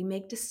money, the way we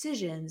make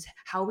decisions,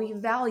 how we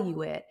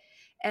value it.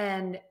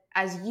 And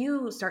as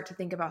you start to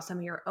think about some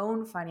of your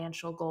own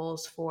financial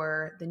goals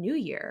for the new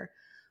year,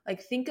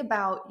 like think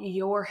about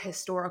your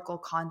historical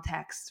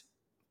context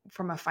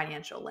from a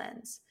financial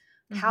lens.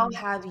 How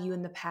Mm-hmm. have you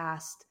in the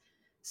past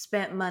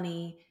spent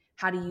money?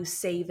 How do you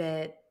save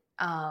it?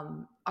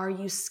 Are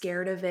you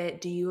scared of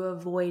it? Do you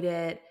avoid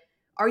it?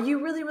 Are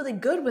you really, really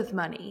good with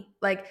money?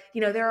 Like,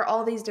 there are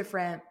all these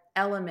different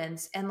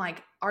elements. And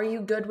like, are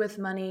you good with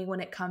money when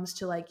it comes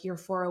to like your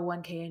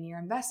 401k and your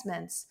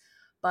investments,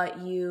 but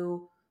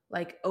you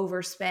like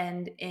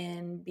overspend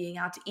in being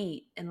out to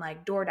eat and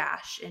like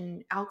DoorDash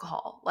and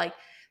alcohol? Like,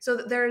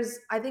 so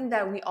I think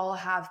that we all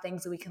have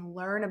things that we can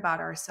learn about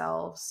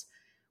ourselves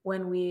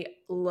when we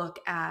look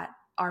at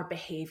our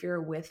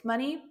behavior with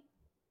money.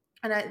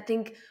 And I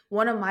think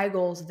one of my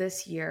goals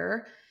this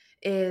year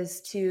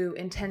is to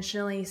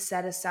intentionally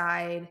set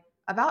aside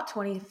about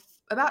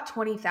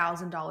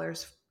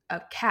 $20,000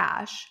 of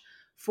cash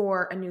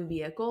for a new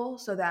vehicle,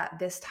 so that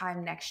this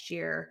time next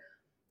year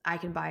I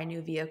can buy a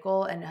new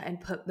vehicle and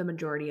put the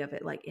majority of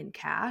it like in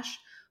cash,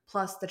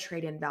 plus the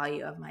trade-in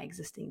value of my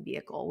existing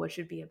vehicle, which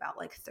would be about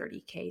like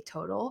 30K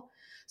total.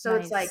 So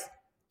it's like Nice.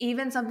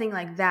 even something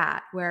like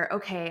that where,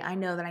 okay, I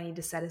know that I need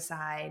to set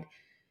aside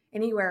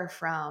anywhere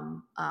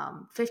from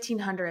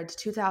 $1,500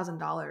 to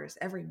 $2,000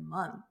 every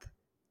month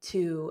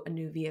to a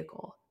new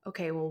vehicle.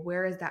 Okay, well,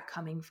 where is that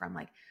coming from?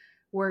 Like,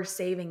 we're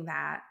saving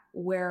that.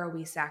 Where are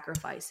we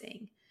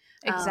sacrificing?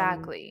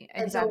 Exactly.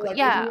 And so, Exactly. like,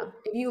 Yeah.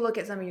 if you look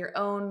at some of your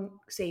own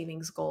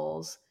savings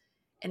goals,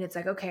 and it's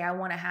like, okay, I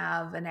want to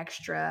have an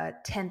extra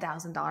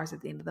 $10,000 at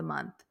the end of the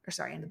month, or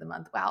sorry, end of the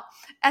month. Wow,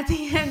 at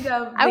the end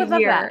of I the would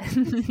love that.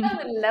 year, I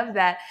would love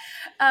that.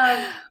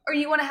 Or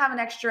you want to have an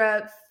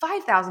extra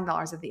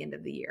 $5,000 at the end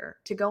of the year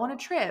to go on a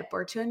trip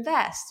or to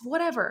invest,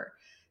 whatever,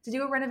 to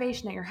do a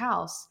renovation at your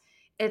house.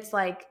 It's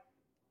like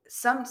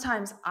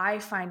sometimes I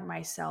find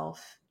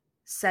myself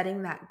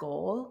setting that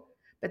goal,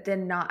 but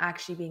then not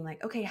actually being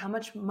like, okay, how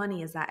much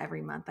money is that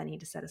every month I need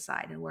to set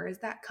aside? And where is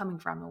that coming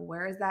from? And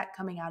where is that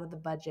coming out of the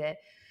budget?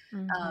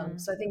 Mm-hmm.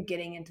 So I think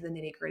getting into the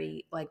nitty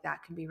gritty like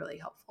that can be really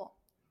helpful.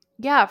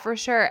 Yeah, for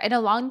sure. And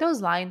along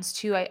those lines,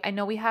 too, I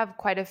know we have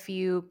quite a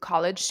few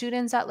college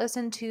students that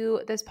listen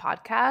to this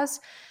podcast.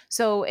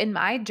 So in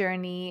my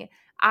journey,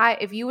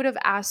 if you would have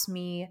asked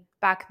me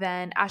back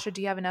then, Asha,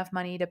 do you have enough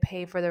money to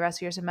pay for the rest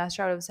of your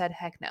semester? I would have said,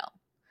 heck no.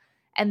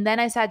 And then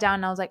I sat down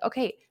and I was like,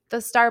 okay, the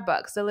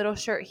Starbucks, the little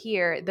shirt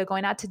here, the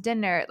going out to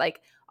dinner,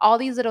 like all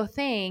these little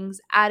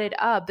things added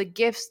up, the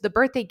gifts, the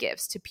birthday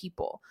gifts to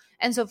people.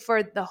 And so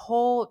for the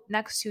whole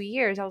next 2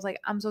 years, I was like,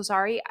 I'm so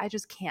sorry. I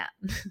just can't.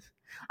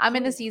 I'm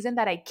in a Oh, season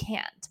that I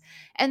can't.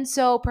 And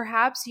so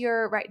perhaps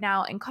you're right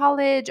now in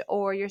college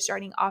or you're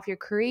starting off your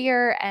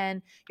career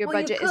and your well,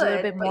 you budget is a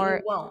little bit could, but you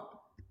more. won't.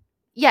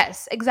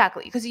 Yes,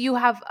 exactly. Because you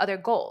have other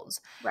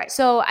goals. Right.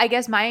 So I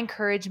guess my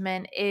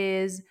encouragement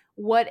is,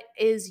 what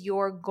is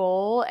your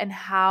goal and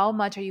how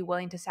much are you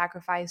willing to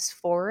sacrifice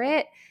for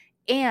it?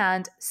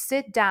 And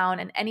sit down,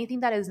 and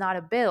anything that is not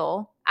a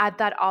bill, add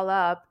that all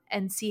up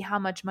and see how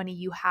much money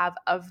you have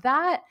of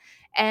that,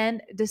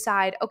 and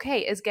decide, okay,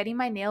 is getting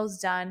my nails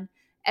done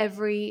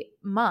every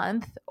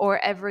month or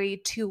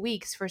every 2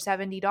 weeks for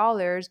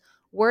 $70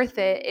 worth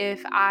it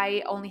if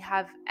I only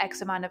have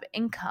X amount of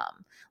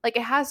income? Like,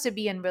 it has to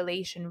be in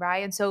relation,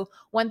 right? And so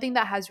one thing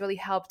that has really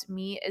helped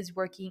me is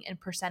working in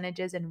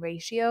percentages and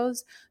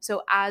ratios.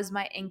 So as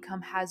my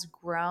income has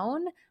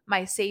grown,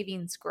 my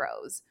savings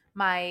grows.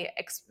 My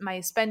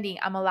spending,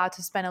 I'm allowed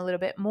to spend a little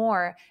bit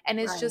more, and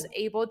it's just Right.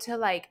 able to,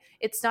 like,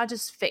 it's not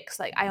just fixed,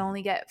 like I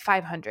only get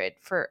 500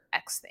 for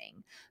X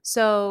thing.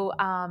 So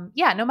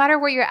yeah, no matter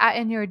where you're at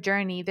in your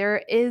journey,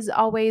 there is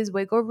always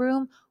wiggle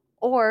room,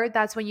 or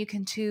that's when you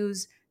can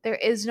choose, there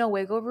is no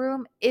wiggle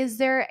room. Is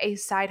there a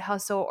side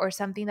hustle or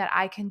something that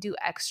I can do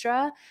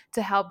extra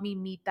to help me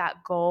meet that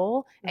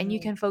goal? And you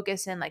Mhm. can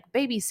focus in like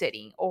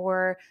babysitting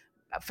or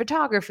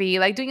photography,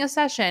 like doing a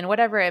session,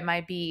 whatever it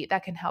might be,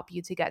 that can help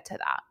you to get to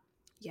that.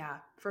 Yeah,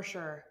 for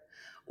sure.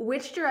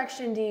 Which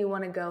direction do you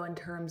want to go in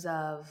terms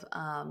of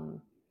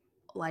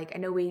like, I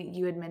know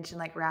you had mentioned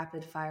like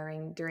rapid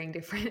firing during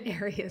different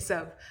areas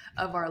of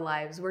our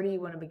lives. Where do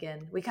you want to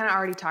begin? We kind of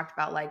already talked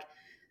about like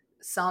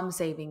some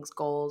savings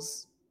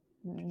goals.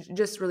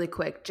 Just really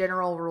quick,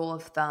 general rule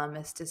of thumb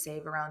is to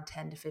save around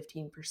 10 to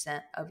 15%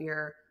 of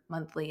your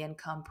monthly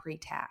income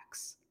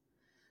pre-tax.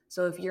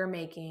 So if you're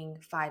making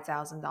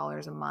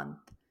 $5,000 a month,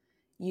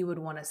 you would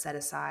want to set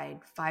aside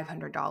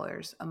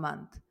 $500 a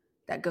month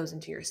that goes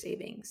into your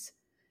savings.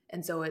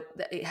 And so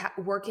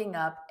working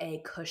up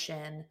a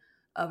cushion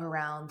of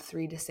around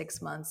 3 to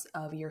 6 months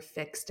of your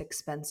fixed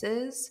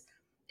expenses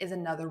is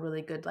another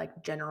really good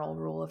like general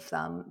rule of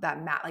thumb that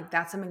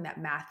that's something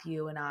that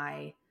Matthew and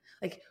I,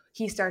 like,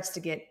 he starts to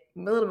get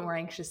a little bit more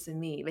anxious than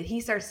me, but he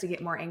starts to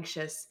get more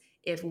anxious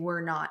if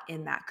we're not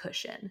in that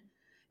cushion.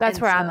 That's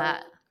And where I'm so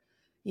at.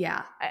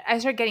 yeah. I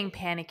start getting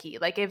panicky.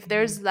 Like, if Mhm.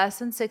 there's less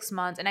than 6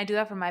 months, and I do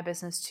that for my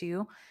business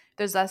too, if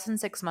there's less than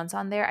 6 months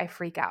on there, I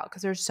freak out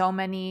because there's so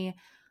many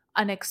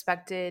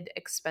unexpected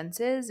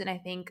expenses. And I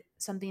think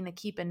something to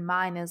keep in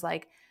mind is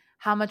like,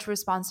 how much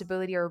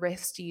responsibility or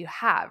risk do you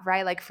have,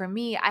 right? Like for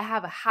me, I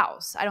have a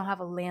house, I don't have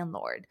a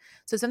landlord.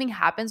 So if something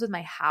happens with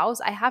my house,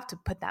 I have to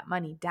put that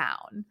money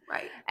down.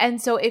 Right.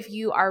 And so if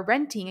you are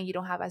renting and you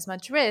don't have as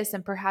much risk,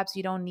 then perhaps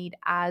you don't need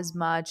as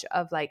much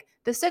of like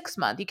the 6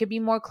 month. You could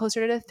be more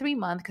closer to the 3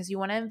 month because you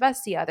want to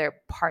invest the other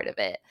part of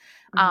it.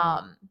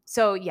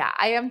 So yeah,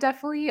 I am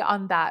definitely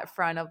on that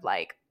front of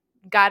like,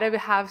 gotta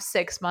have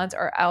 6 months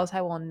or else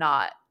I will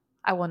not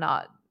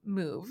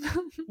move.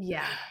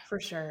 Yeah, for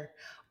sure.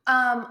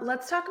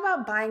 Let's talk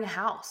about buying a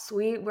house.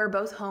 We're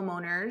both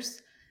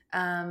homeowners.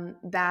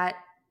 That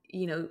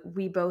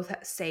we both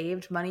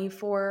saved money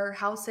for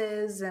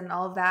houses and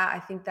all of that. I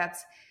think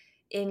that's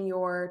in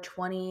your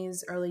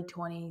 20s, early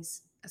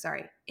 20s.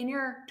 Sorry, in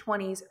your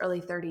 20s,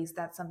 early 30s.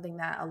 That's something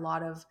that a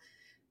lot of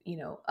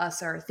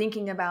us are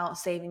thinking about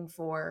saving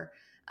for.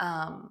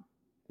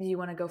 You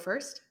want to go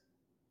first?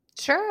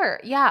 Sure.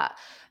 Yeah.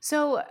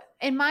 So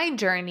in my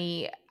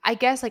journey, I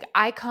guess like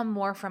I come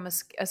more from a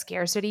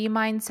scarcity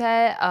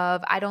mindset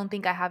of I don't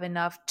think I have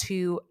enough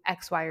to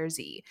X, Y, or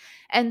Z.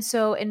 And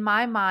so in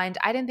my mind,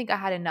 I didn't think I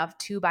had enough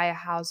to buy a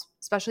house,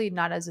 especially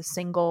not as a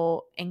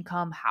single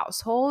income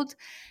household.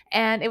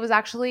 And it was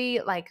actually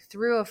like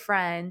through a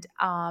friend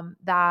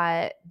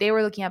that they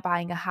were looking at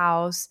buying a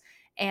house.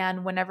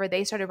 And whenever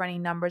they started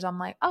running numbers, I'm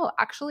like, oh,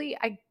 actually,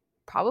 I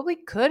probably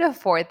could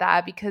afford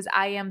that because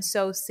I am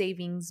so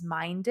savings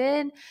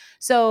minded.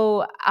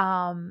 So,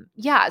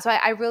 yeah, so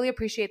I really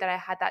appreciate that I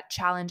had that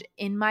challenge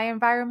in my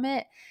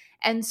environment.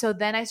 And so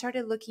then I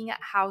started looking at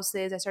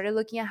houses. I started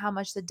looking at how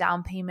much the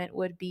down payment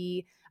would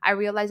be. I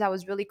realized I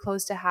was really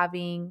close to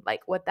having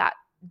like what that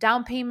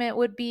down payment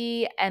would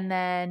be. And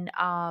then,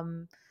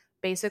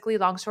 basically,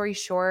 long story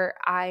short,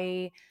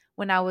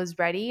 when I was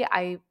ready,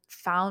 I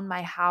found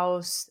my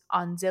house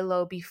on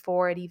Zillow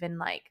before it even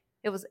like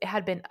it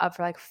had been up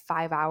for like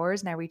 5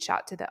 hours, and I reached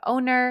out to the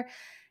owner,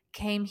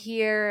 came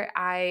here.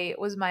 I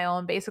was my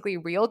own basically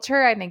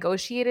realtor. I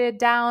negotiated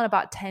down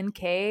about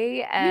 10K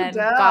You and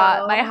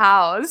got my go.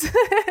 house.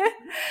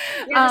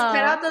 Yeah, just cut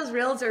out those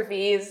realtor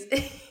fees.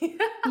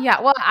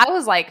 Yeah, well, I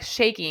was like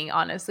shaking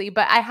honestly,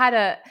 but I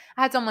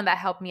had someone that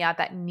helped me out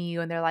that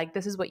knew, and they're like,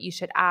 this is what you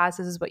should ask,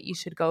 this is what you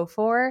should go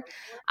for.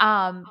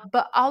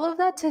 But all of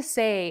that to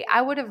say,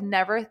 I would have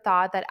never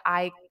thought that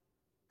I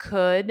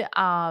could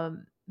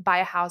buy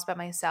a house by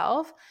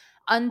myself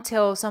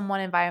until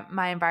someone in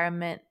my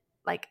environment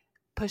like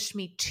pushed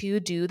me to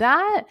do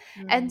that.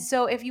 And Mm,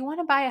 so if you want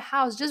to buy a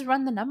house, just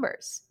run the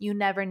numbers. You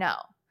never know.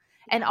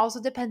 And yeah.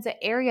 also depends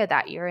the area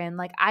that you're in.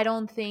 Like I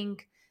don't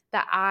think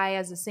that I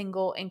as a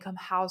single income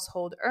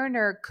household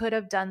earner could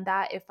have done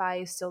that if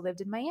I still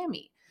lived in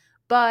Miami.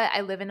 But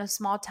I live in a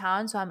small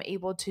town, so I'm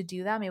able to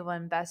do that. I'm able to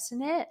invest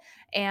in it.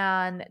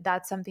 And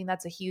that's something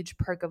that's a huge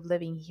perk of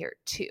living here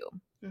too.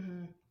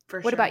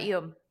 For What about sure.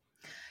 you?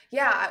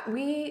 Yeah,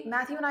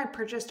 Matthew and I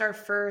purchased our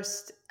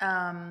first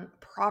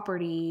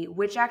property,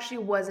 which actually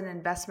was an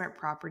investment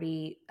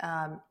property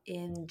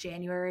in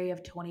January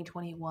of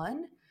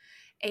 2021.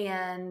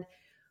 And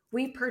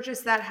we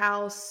purchased that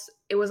house.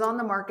 It was on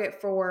the market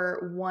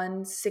for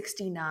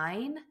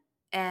 169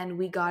 and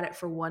we got it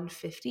for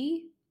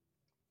 150,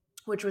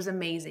 which was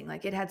amazing.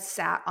 Like it had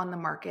sat on the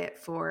market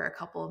for a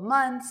couple of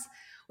months.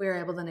 We were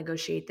able to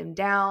negotiate them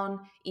down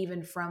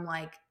even from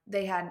like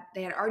they had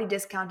already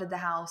discounted the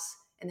house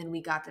and then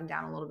we got them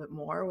down a little bit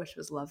more, which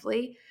was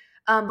lovely.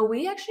 But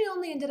we actually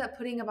only ended up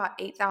putting about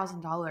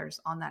 $8,000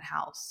 on that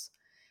house.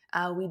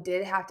 We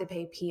did have to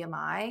pay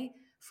PMI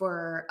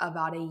for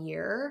about a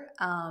year,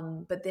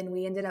 but then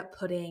we ended up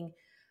putting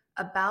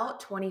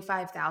about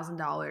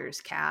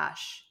 $25,000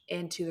 cash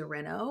into the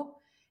reno.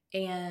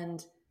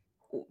 And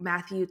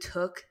Matthew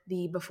took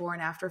the before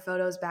and after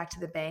photos back to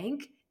the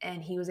bank,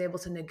 and he was able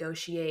to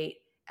negotiate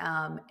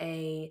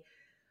a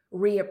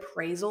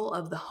reappraisal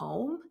of the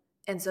home.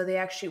 And so they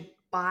actually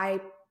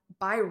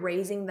by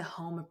raising the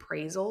home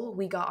appraisal,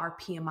 we got our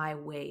PMI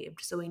waived.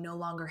 So we no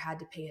longer had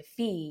to pay a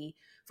fee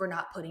for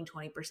not putting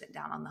 20%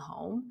 down on the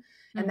home.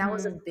 And that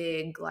was a Mm-hmm.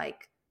 big,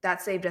 like,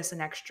 that saved us an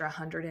extra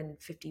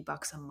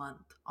 $150 a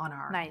month on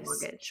our Nice.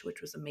 mortgage, which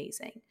was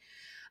amazing.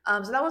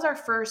 So that was our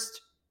first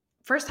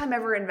time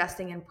ever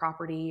investing in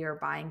property or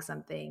buying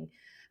something.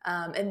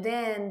 And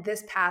then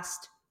this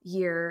past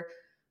year,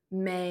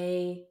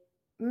 May,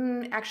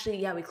 actually,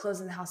 yeah, we closed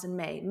in the house in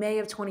May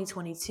of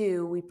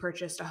 2022. We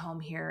purchased a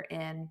home here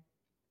in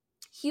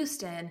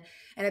Houston.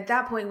 And at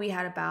that point, we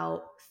had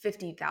about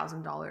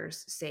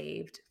 $50,000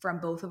 saved from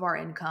both of our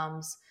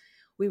incomes.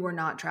 We were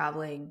not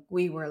traveling.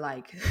 We were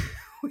like,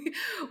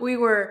 we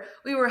were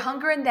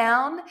hunkering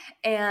down,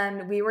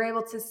 and we were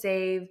able to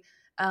save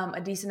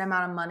a decent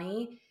amount of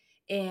money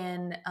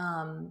in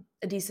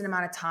a decent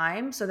amount of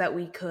time so that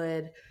we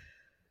could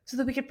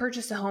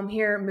purchase a home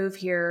here, move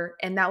here.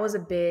 And that was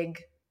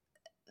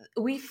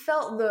we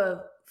felt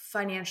the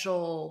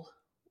financial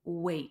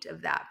weight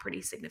of that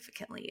pretty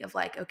significantly of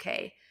like,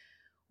 okay,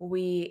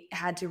 we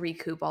had to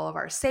recoup all of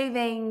our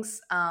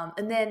savings.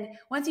 And then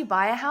once you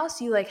buy a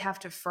house, you like have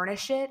to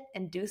furnish it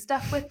and do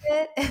stuff with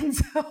it. And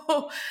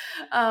so,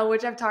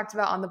 which I've talked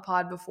about on the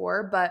pod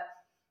before, but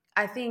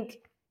I think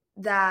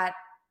that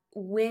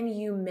when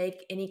you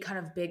make any kind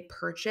of big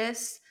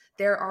purchase,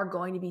 there are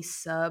going to be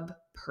sub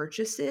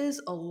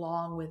purchases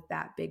along with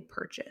that big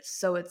purchase.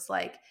 So it's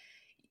like,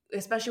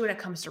 especially when it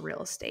comes to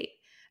real estate.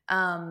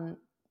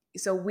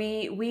 So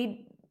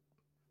we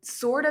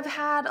sort of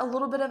had a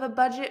little bit of a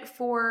budget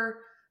for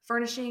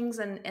furnishings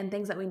and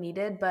things that we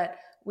needed, but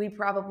we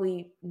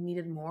probably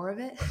needed more of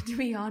it, to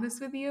be honest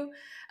with you.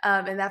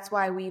 And that's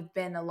why we've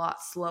been a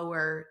lot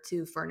slower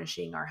to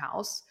furnishing our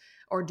house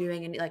or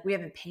doing any, like we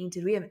haven't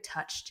painted, we haven't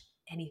touched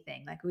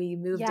anything. Like we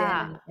moved in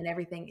Yeah. and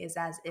everything is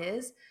as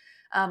is.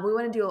 We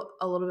want to do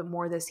a little bit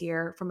more this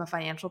year from a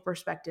financial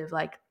perspective,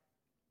 like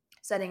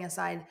setting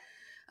aside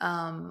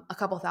a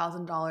couple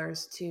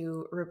 $1,000s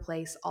to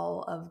replace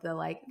all of the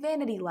like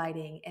vanity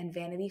lighting and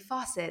vanity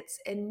faucets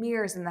and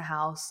mirrors in the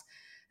house,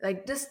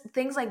 like just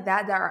things like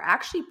that that are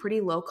actually pretty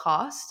low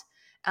cost,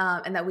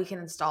 and that we can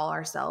install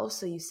ourselves.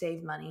 So you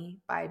save money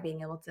by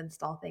being able to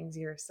install things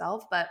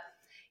yourself. But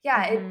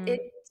yeah, Mm-hmm.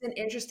 it's an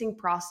interesting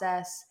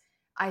process.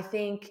 I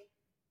think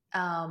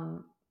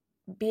um,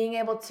 being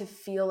able to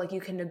feel like you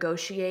can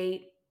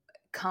negotiate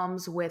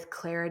comes with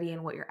clarity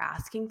in what you're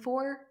asking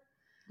for.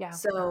 Yeah.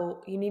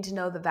 So you need to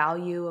know the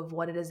value of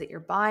what it is that you're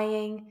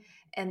buying,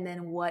 and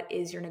then what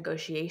is your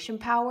negotiation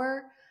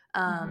power,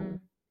 Mm-hmm. um,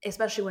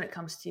 especially when it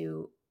comes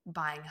to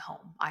buying a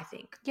home, I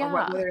think, or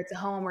Yeah. whether it's a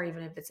home or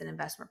even if it's an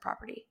investment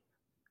property.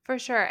 For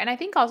sure. And I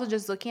think also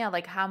just looking at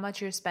like how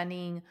much you're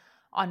spending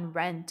on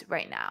rent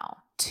right now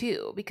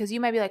too, because you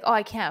might be like, oh,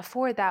 I can't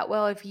afford that.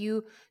 Well, if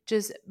you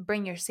just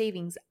bring your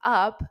savings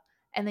up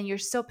and then you're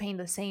still paying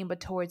the same, but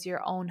towards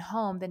your own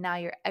home, then now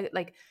you're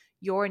like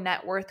your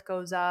net worth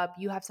goes up.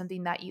 You have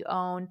something that you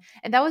own.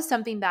 And that was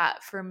something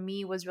that for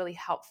me was really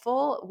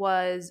helpful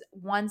was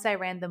once I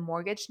ran the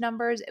mortgage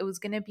numbers, it was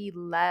going to be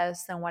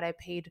less than what I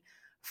paid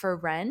for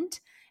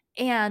rent.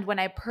 And when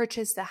I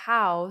purchased the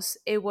house,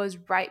 it was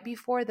right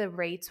before the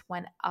rates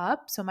went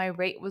up. So my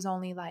rate was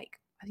only like,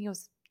 I think it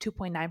was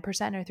 2.9%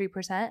 or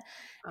 3%.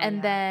 Oh And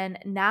yeah. then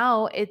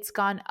now it's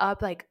gone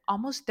up like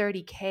almost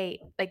 30K.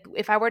 Like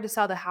if I were to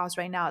sell the house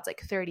right now, it's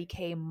like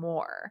 30K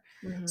more.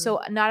 Hmm. So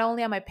not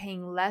only am I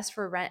paying less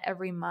for rent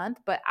every month,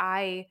 but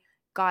I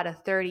got a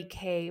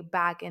 30K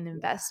back in Yeah.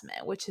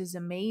 investment, which is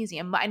amazing.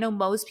 And I know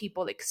most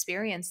people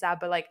experience that,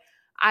 but like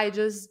I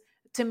just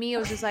to me it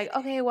was just like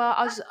okay well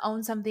I'll just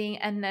own something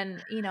and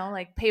then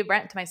like pay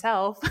rent to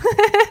myself.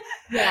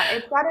 Yeah,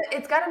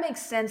 it's gotta make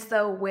sense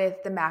though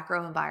with the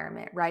macro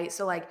environment, right?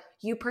 So like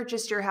you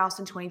purchased your house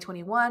in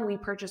 2021, we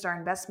purchased our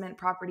investment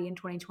property in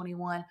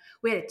 2021.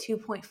 We had a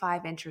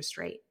 2.5 interest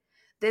rate.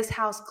 This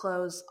house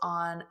closed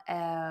on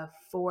a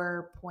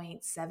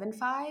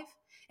 4.75,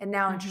 and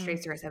now interest Hmm.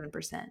 rates are at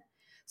 7%.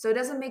 So it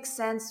doesn't make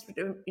sense,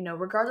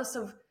 regardless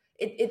of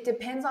it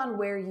depends on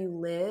where you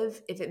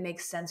live if it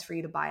makes sense for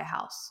you to buy a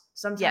house.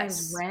 Sometimes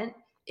Yes. rent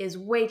is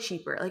way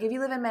cheaper. Like if you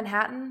live in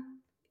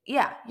Manhattan,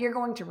 yeah, you're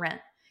going to rent.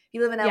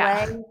 You live in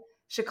Yeah. LA,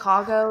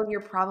 Chicago,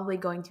 you're probably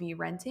going to be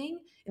renting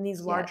in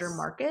these larger Yes.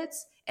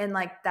 markets. And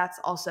like that's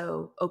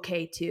also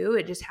okay too.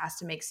 It just has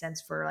to make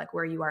sense for like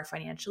where you are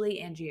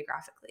financially and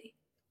geographically.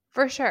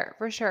 For sure,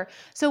 for sure.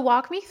 So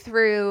walk me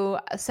through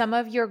some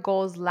of your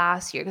goals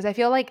last year because I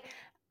feel like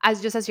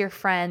as your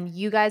friend,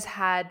 you guys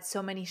had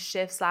so many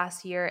shifts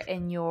last year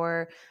in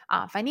your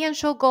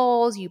financial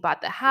goals. You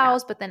bought the Yeah.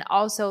 house, but then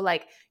also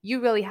like you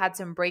really had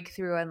some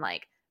breakthrough and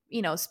like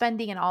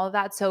spending and all of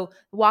that. So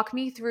walk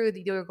me through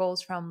your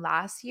goals from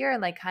last year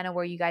and like kind of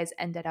where you guys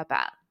ended up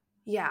at.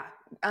 Yeah.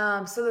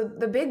 So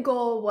the big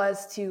goal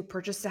was to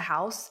purchase a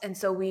house. And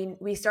so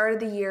we started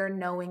the year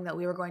knowing that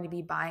we were going to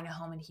be buying a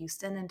home in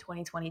Houston in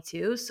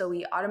 2022. So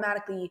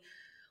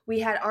we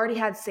had already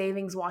had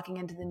savings walking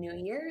into the new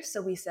year.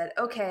 So we said,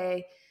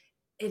 okay,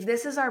 if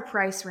this is our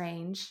price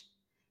range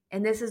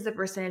and this is the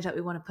percentage that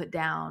we want to put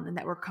down and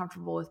that we're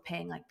comfortable with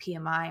paying like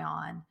PMI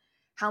on,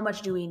 how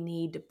much do we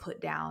need to put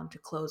down to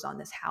close on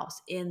this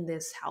house in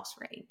this house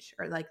range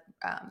or like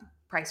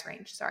price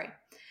range? Sorry.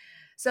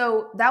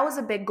 So that was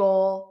a big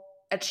goal.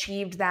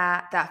 Achieved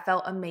that. That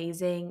felt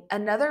amazing.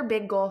 Another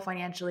big goal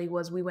financially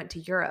was we went to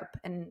Europe,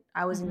 and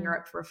I was in Hmm.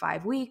 Europe for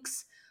 5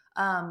 weeks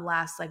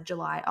last like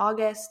July,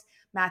 August.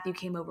 Matthew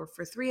came over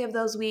for 3 of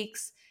those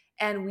weeks,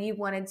 and we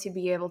wanted to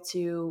be able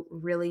to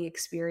really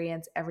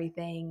experience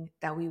everything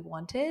that we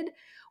wanted.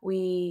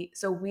 We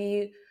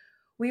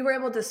were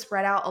able to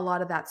spread out a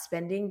lot of that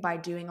spending by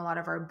doing a lot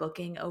of our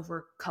booking over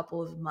a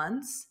couple of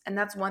months, and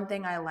that's one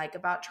thing I like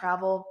about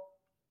travel,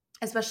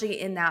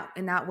 especially in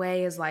that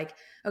way, is like,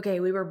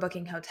 okay, we were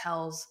booking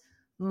hotels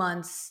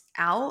months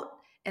out,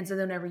 and so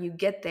then whenever you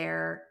get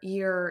there,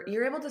 you're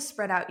able to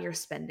spread out your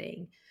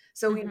spending.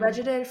 So we Hmm.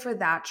 budgeted for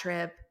that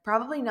trip,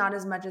 probably not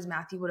as much as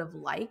Matthew would have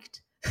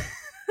liked.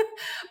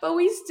 But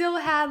we still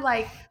had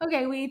like,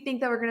 okay, we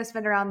think that we're going to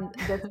spend around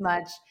this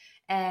much,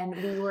 and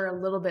we were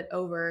a little bit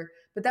over,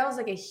 but that was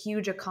like a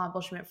huge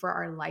accomplishment for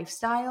our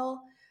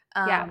lifestyle,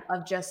 Yeah.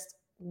 of just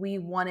we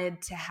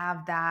wanted to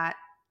have that.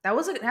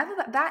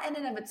 That in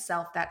and of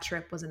itself, that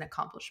trip was an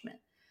accomplishment.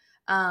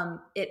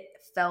 It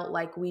felt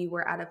like we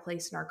were at a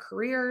place in our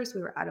careers,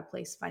 we were at a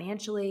place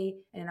financially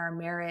and in our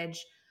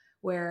marriage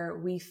where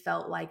we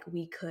felt like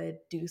we could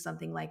do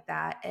something like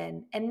that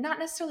and not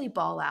necessarily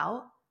ball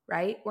out,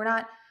 right? We're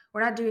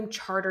not doing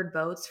chartered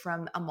boats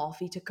from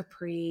Amalfi to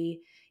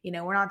Capri.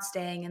 We're not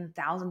staying in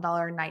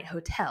 $1,000 night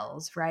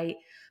hotels, right?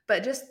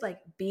 But just like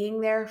being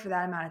there for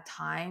that amount of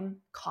time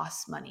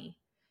costs money.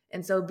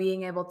 And so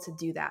being able to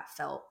do that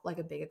felt like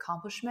a big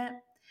accomplishment.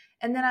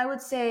 And then I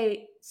would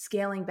say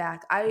scaling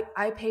back,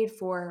 I paid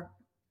for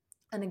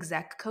an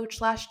exec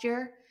coach last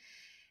year,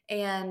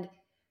 and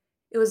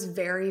it was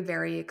very,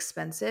 very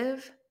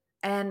expensive.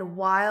 And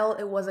while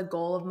it was a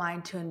goal of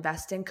mine to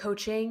invest in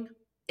coaching,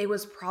 it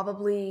was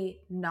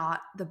probably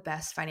not the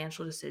best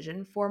financial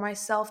decision for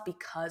myself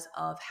because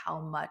of how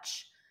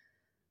much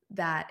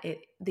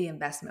the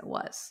investment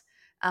was.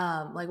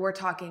 Like we're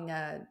talking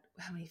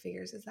how many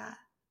figures is that?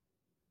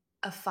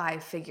 A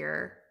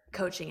 5-figure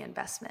coaching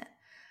investment,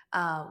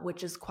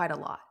 which is quite a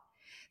lot.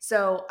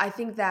 So I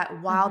think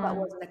that while that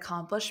was an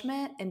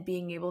accomplishment and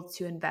being able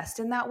to invest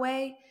in that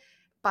way,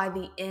 by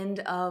the end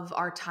of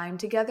our time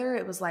together,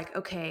 it was like,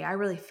 okay, I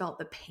really felt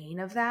the pain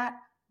of that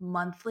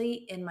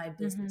monthly in my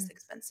business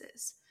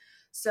expenses.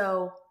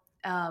 So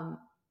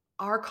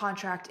our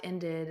contract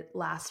ended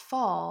last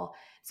fall.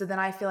 So then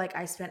I feel like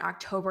I spent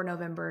October,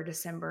 November,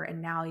 December,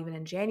 and now even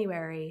in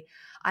January,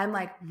 I'm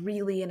like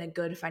really in a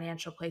good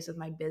financial place with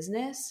my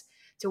business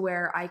to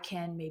where I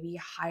can maybe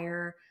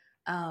hire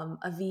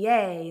a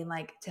VA and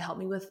like to help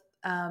me with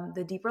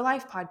the Deeper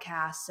Life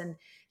podcasts and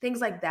things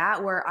like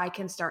that, where I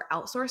can start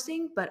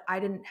outsourcing, but I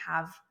didn't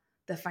have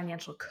the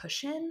financial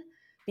cushion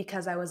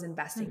because I was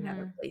investing in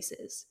other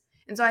places.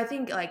 And so I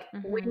think like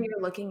when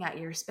you're looking at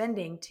your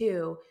spending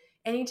too,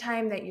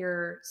 anytime that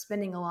you're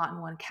spending a lot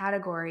in one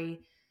category,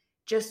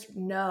 just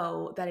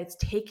know that it's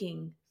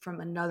taking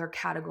from another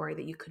category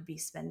that you could be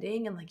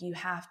spending. And like you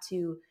have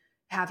to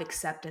have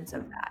acceptance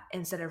of that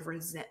instead of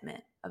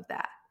resentment of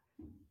that.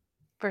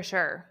 For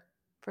sure.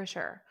 For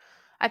sure.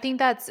 I think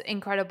that's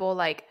incredible.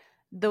 Like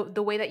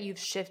the way that you've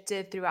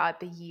shifted throughout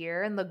the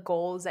year and the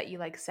goals that you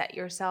like set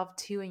yourself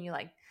to, and you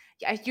like,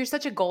 yeah, you're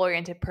such a goal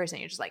oriented person.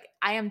 You're just like,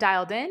 I am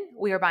dialed in.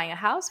 We are buying a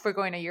house. We're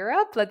going to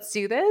Europe. Let's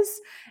do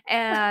this.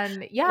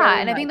 And yeah.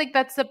 Very And I much. think like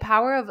that's the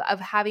power of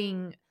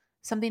having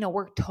something to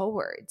work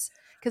towards.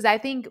 Cause I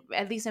think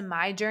at least in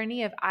my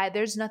journey, if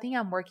there's nothing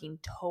I'm working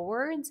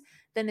towards,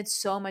 then it's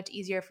so much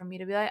easier for me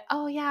to be like,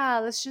 oh yeah,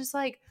 let's just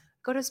like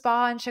go to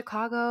spa in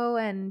Chicago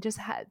and just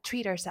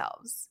treat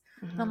ourselves.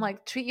 And I'm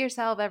like, treat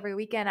yourself every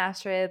weekend,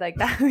 Astrid. Like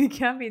that, we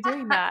can't be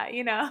doing that,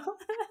 you know?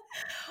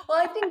 Well,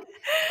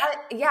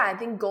 I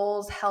think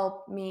goals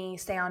help me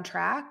stay on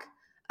track.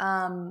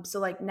 So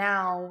like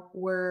now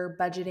we're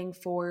budgeting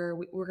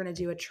we're going to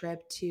do a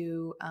trip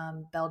to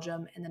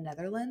Belgium and the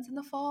Netherlands in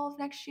the fall of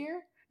next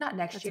year. Not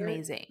next That's year,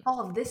 amazing.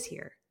 fall of this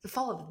year. The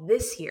fall of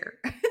this year.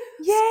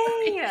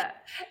 Yay!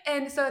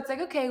 And so it's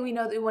like, okay, we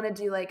know that we want to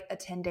do like a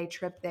 10-day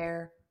trip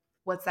there.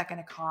 What's that going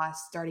to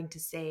cost? Starting to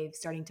save,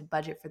 starting to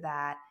budget for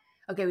that.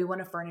 Okay, we want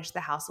to furnish the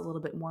house a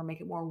little bit more,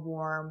 make it more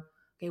warm.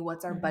 Okay,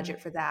 what's our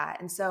budget for that?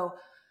 And so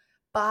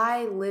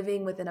by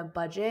living within a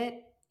budget,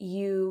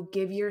 you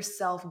give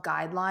yourself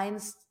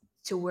guidelines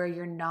to where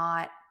you're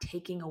not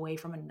taking away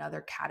from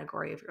another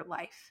category of your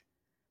life.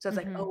 So it's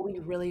like, oh, we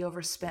really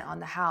overspent on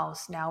the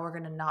house. Now we're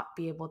going to not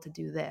be able to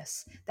do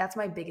this. That's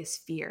my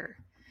biggest fear.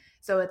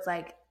 So it's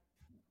like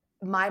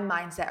my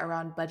mindset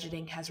around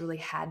budgeting has really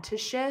had to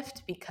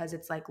shift because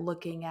it's like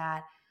looking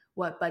at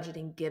what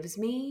budgeting gives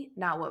me,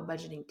 not what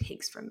budgeting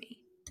takes from me.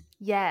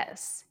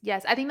 Yes.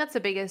 Yes. I think that's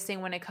the biggest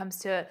thing when it comes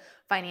to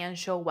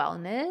financial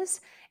wellness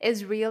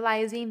is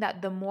realizing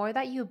that the more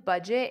that you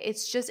budget,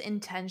 it's just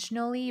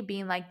intentionally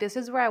being like, this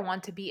is where I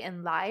want to be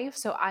in life.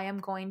 So I am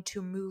going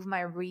to move my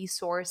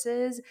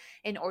resources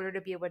in order to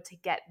be able to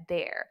get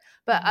there.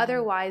 But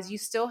otherwise, you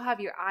still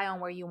have your eye on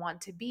where you want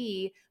to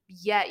be,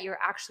 yet you're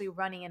actually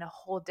running in a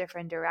whole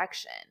different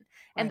direction.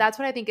 And that's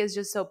what I think is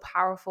just so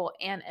powerful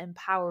and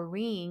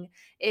empowering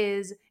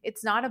is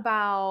it's not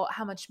about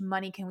how much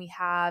money can we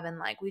have and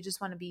like we just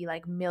want to be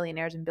like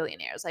millionaires and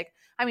billionaires. Like,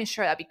 I mean,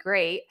 sure, that'd be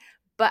great.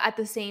 But at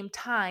the same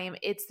time,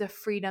 it's the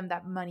freedom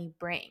that money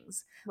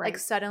brings. Like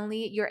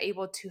suddenly you're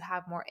able to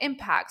have more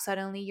impact.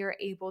 Suddenly you're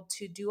able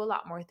to do a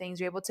lot more things.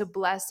 You're able to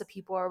bless the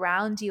people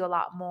around you a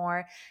lot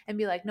more and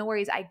be like, no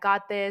worries, I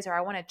got this, or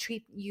I want to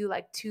treat you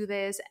like to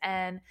this.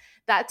 And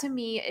that to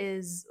me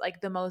is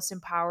like the most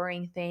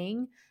empowering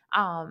thing.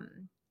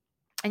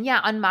 And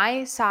yeah, on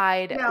my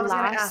side Yeah, I was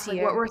going to last ask, like,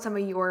 what year, were some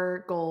of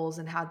your goals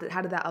and how did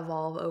that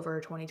evolve over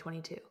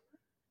 2022?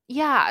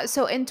 yeah,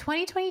 so in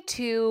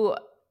 2022,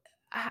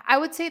 I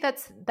would say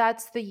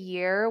that's the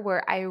year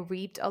where I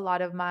reaped a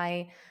lot of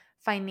my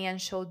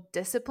financial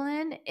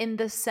discipline in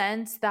the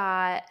sense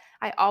that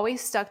I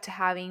always stuck to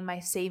having my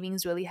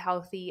savings really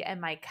healthy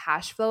and my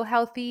cash flow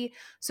healthy.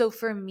 So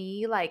for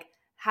me, like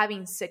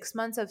having 6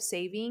 months of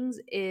savings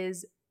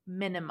is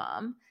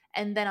minimum.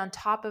 And then on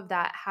top of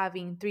that,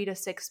 having 3 to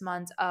 6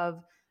 months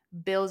of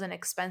bills and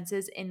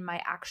expenses in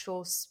my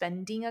actual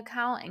spending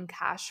account and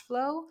cash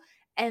flow.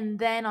 And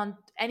then on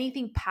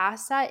anything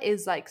past that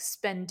is like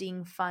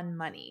spending fun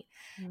money.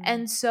 Mm.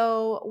 And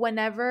so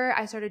whenever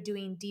I started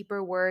doing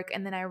deeper work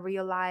and then I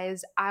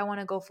realized I want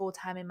to go full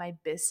time in my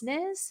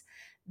business,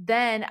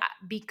 then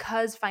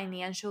because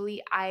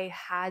financially I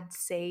had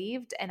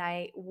saved and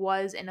I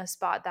was in a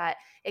spot that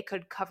it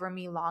could cover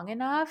me long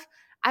enough,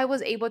 I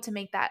was able to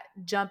make that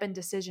jump and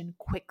decision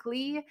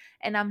quickly.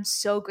 And I'm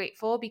so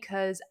grateful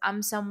because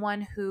I'm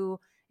someone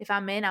who, if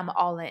I'm in, I'm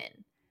all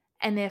in.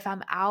 And if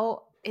I'm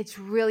out, it's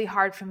really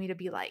hard for me to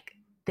be like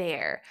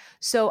there.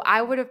 So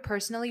I would have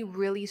personally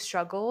really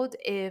struggled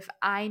if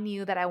I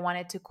knew that I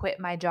wanted to quit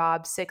my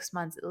job 6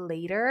 months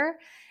later,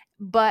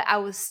 but I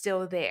was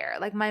still there.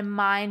 Like my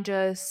mind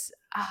just,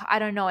 I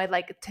don't know. It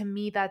like, to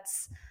me,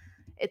 that's,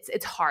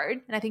 it's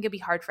hard, and I think it'd be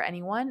hard for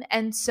anyone.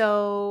 And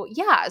so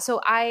yeah, so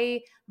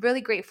I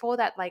really grateful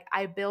that like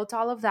I built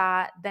all of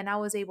that. Then I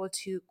was able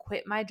to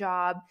quit my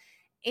job.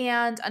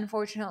 And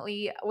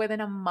unfortunately, within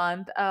a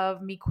month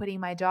of me quitting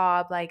my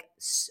job, like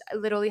I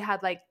literally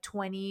had like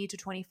 20 to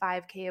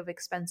 25K of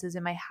expenses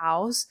in my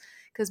house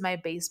because my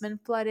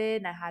basement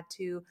flooded and I had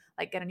to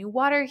like get a new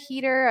water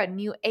heater, a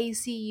new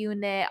AC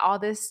unit, all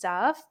this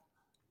stuff.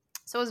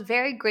 So I was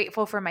very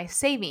grateful for my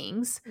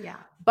savings, Yeah.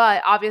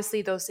 but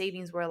obviously those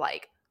savings were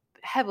like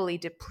heavily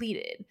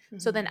depleted.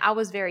 So then Mhm. I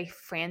was very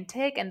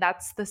frantic. And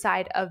that's the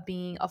side of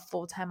being a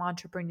full time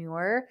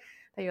entrepreneur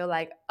that you're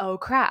like, oh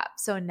crap.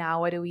 So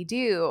now what do we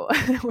do?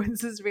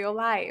 This is real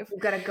life.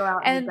 You've got to go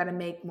out and you've And got to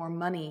make more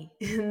money.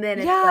 And then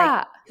it's like,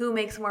 yeah, who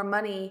makes more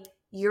money?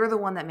 You're the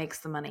one that makes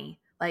the money.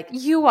 Like,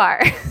 you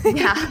are.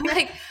 yeah,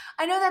 like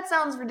I know that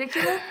sounds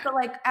ridiculous, but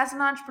like as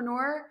an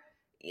entrepreneur,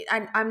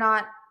 I'm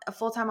not a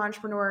full-time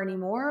entrepreneur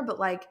anymore, but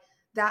like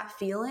that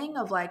feeling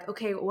of like,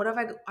 okay, what if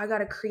I got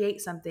to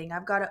create something?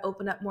 I've got to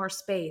open up more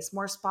space,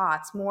 more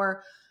spots,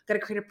 more, got to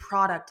create a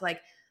product. Like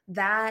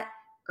that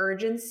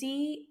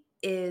urgency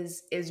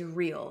is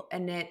real,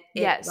 and it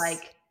Yes.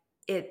 like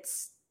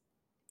it's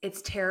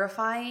it's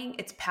terrifying,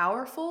 it's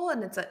powerful,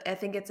 and I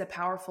think it's a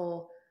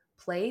powerful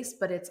place,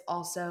 but it's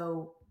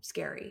also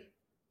scary.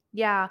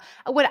 Yeah.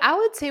 What I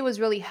would say was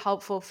really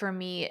helpful for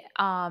me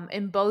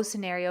in both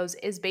scenarios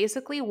is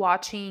basically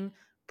watching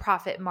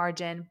profit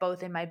margin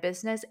both in my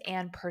business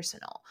and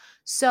personal.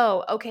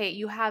 So, okay,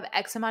 you have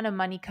X amount of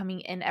money coming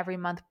in every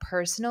month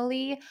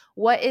personally.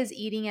 What is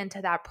eating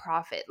into that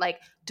profit? Like,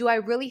 do I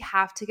really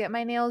have to get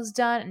my nails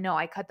done? No,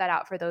 I cut that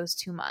out for those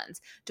 2 months.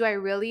 Do I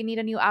really need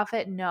a new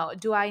outfit? No.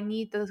 Do I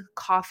need the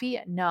coffee?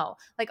 No.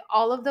 Like,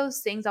 all of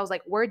those things, I was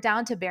like, we're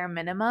down to bare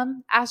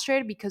minimum,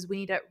 Astrid, because we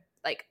need to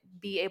like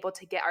be able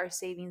to get our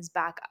savings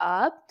back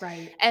up.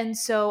 Right. And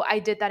so I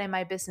did that in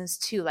my business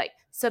too, like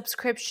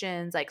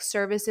subscriptions, like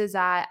services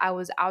that I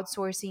was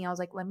outsourcing. I was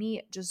like, let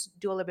me just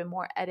do a little bit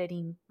more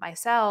editing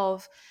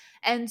myself.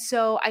 And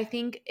so I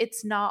think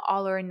it's not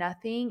all or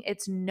nothing.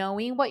 It's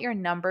knowing what your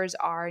numbers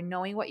are,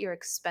 knowing what your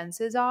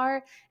expenses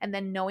are, and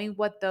then knowing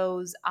what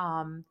those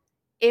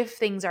if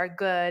things are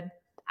good,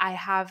 I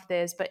have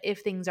this, but if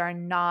things are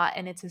not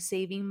and it's a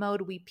saving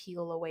mode, we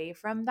peel away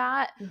from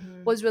that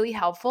Mhm. was really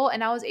helpful.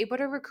 And I was able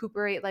to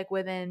recuperate like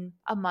within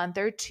a month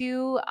or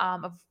two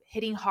of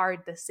hitting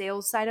hard the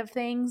sales side of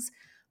things,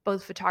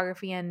 both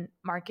photography and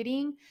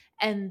marketing,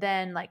 and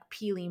then like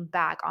peeling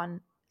back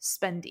on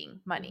spending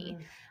money.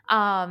 Mhm.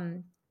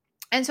 Um,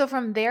 and so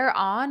from there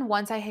on,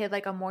 once I hit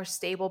like a more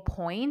stable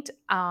point,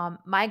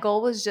 my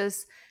goal was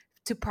just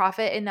to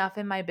profit enough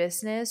in my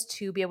business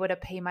to be able to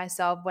pay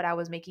myself what I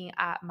was making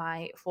at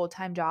my full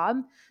time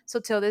job. So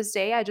till this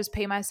day, I just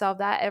pay myself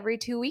that every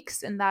 2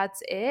 weeks and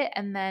that's it.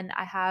 And then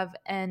I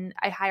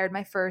hired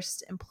my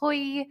first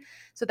employee.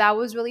 So that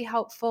was really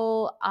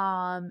helpful.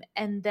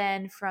 And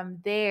then from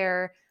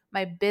there,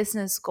 my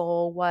business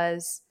goal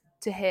was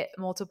to hit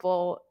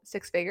multiple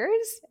six figures.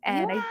 Yeah.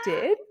 And I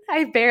did.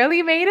 I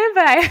barely made it,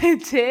 but I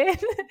did.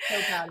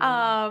 So proud of you.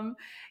 um,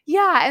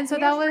 yeah. And so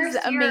And your that was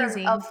first year of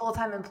amazing.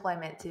 full-time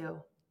employment too.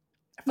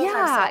 Full-time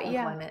Yeah.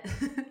 Yeah.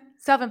 self-employment.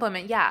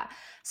 Self-employment, yeah.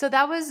 So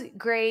that was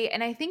great,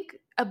 and I think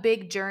a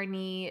big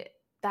journey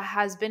that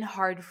has been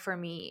hard for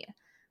me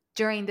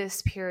during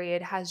this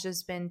period has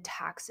just been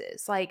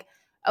taxes. Like,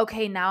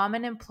 okay, now I'm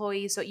an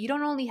employee, so you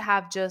don't only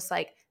have just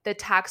like the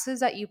taxes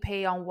that you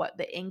pay on what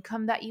the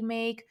income that you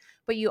make,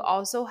 but you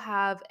also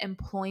have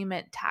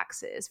employment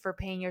taxes for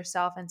paying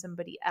yourself and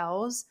somebody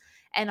else.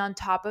 And on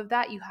top of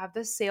that, you have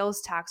the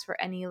sales tax for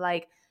any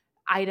like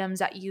items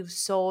that you've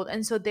sold.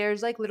 And so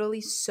there's like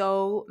literally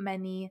so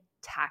many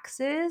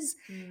taxes.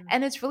 Mm.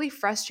 And it's really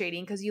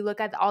frustrating because you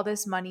look at all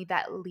this money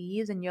that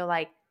leaves and you're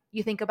like,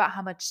 you think about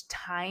how much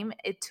time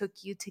it took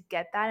you to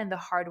get that and the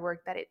hard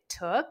work that it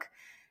took,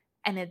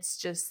 and it's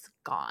just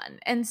gone.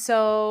 And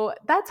so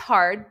that's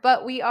hard,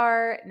 but we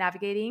are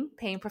navigating,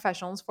 paying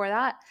professionals for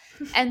that.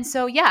 And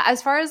so, yeah,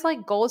 as far as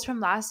like goals from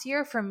last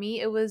year, for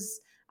me, it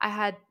was I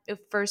had a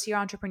first year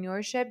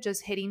entrepreneurship,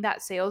 just hitting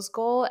that sales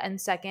goal, and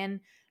second,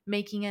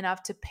 making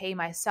enough to pay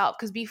myself.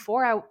 Because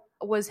before I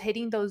was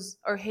hitting those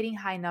or hitting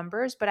high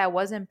numbers, but I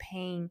wasn't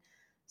paying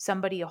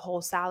somebody a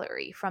whole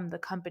salary from the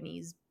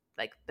companies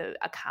like the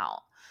account.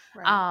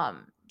 Right.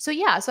 So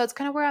yeah, so it's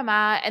kind of where I'm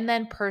at. And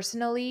then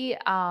personally,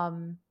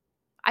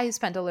 I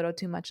spent a little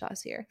too much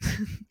last year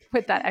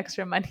with that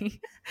extra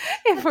money,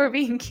 if we're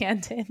being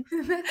candid.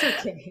 That's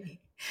okay.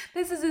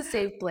 This is a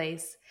safe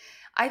place.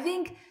 I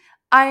think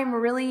I'm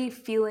really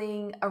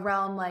feeling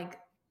around like,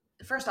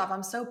 first off,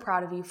 I'm so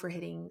proud of you for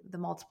hitting the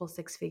multiple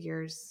six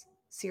figures.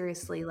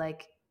 Seriously,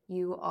 like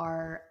you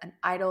are an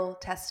idol,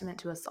 testament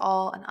to us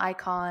all, an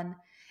icon.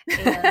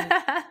 And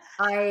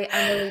I'm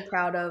really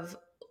proud of,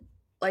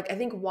 like, I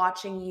think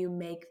watching you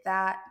make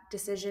that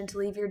decision to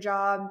leave your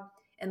job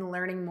and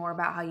learning more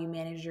about how you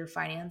manage your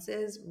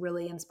finances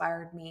really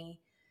inspired me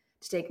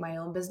to take my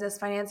own business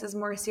finances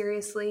more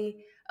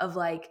seriously. Of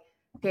like,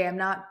 okay,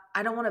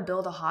 I don't want to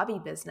build a hobby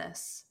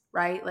business,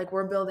 right? Like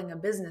we're building a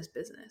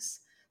business.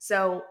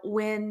 So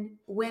when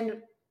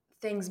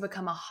things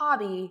become a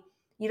hobby,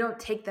 you don't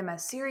take them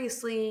as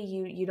seriously.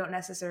 You don't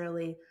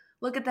necessarily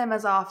look at them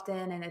as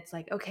often, and it's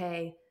like,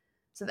 okay,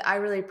 so I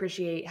really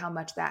appreciate how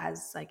much that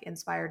has like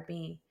inspired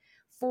me.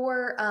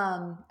 For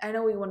I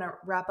know we want to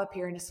wrap up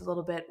here in just a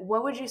little bit.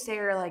 What would you say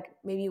are like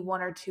maybe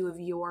one or two of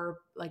your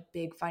like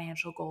big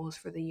financial goals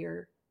for the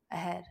year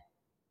ahead?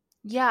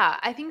 Yeah,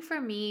 I think for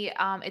me,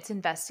 it's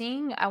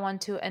investing. I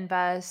want to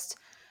invest.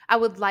 I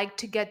would like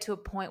to get to a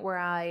point where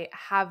I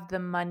have the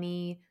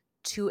money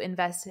to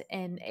invest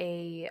in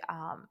a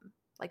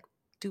like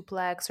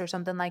duplex or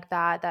something like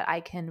that that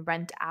I can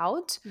rent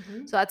out.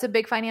 Mm-hmm. So that's a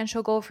big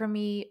financial goal for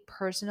me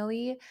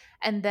personally.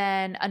 And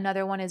then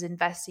another one is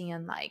investing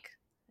in like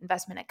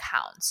investment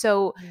accounts.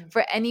 So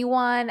for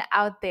anyone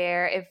out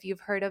there, if you've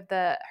heard of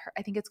I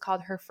think it's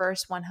called Her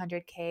First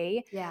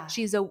 100K. Yeah.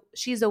 She's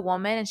a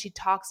woman, and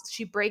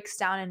she breaks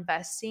down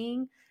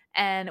investing,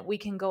 and we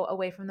can go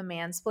away from the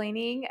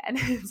mansplaining, and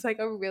it's like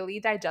a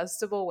really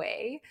digestible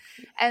way.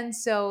 And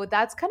so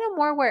that's kind of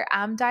more where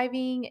I'm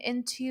diving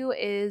into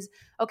is,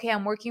 okay,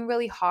 I'm working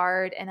really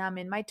hard and I'm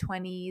in my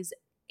 20s,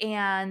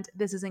 and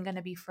this isn't going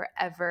to be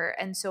forever.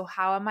 And so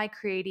how am I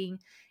creating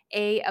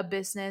a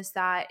business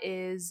that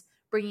is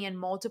bringing in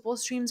multiple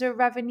streams of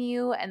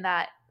revenue, and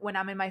that when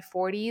I'm in my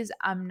 40s,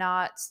 I'm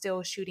not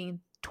still shooting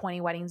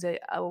 20 weddings a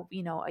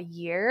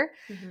year.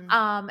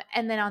 Mm-hmm.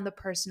 And then on the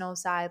personal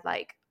side,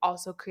 like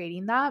also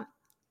creating that.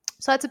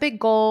 So that's a big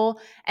goal.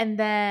 And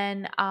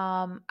then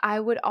I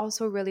would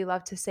also really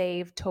love to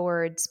save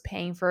towards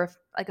paying for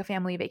like a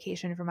family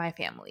vacation for my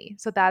family.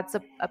 So that's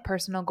a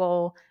personal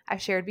goal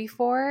I've shared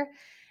before.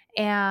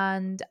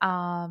 And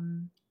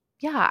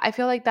yeah, I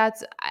feel like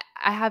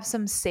I have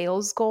some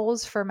sales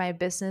goals for my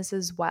business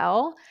as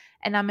well.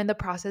 And I'm in the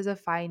process of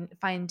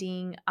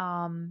finding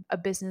a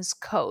business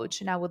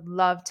coach. And I would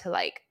love to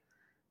like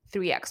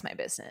 3x my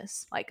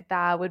business. Like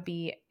that would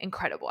be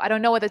incredible. I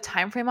don't know what the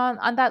time frame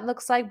on that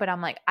looks like, but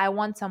I'm like,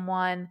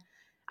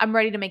 I'm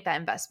ready to make that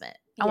investment.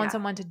 I want Yeah.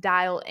 someone to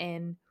dial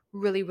in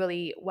really,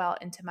 really well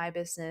into my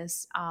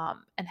business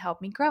and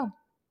help me grow.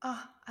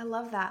 Oh, I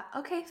love that.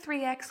 Okay,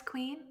 3X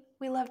Queen.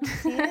 We love to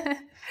see it.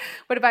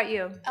 What about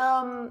you?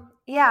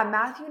 Yeah,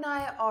 Matthew and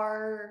I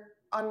are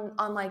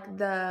on like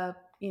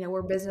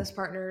we're business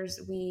partners.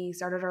 We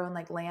started our own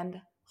like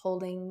land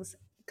holdings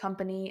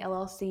company,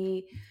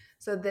 LLC.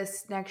 So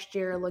this next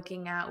year,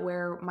 looking at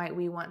where might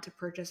we want to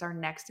purchase our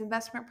next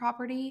investment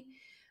property.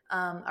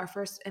 Our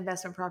first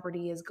investment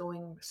property is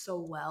going so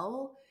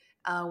well.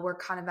 We're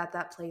kind of at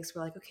that place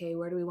where like, okay,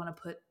 where do we want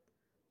to put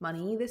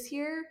money this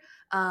year?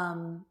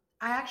 I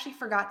actually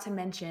forgot to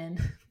mention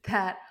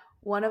that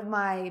one of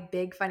my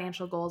big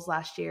financial goals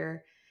last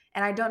year,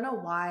 and I don't know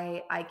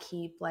why I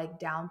keep like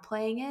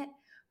downplaying it,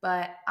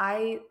 but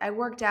I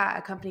worked at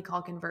a company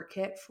called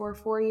ConvertKit for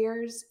 4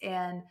 years,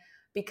 and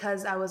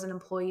because I was an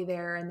employee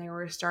there and they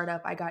were a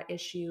startup, I got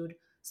issued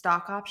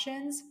stock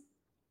options.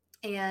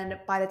 And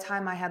by the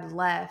time I had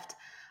left,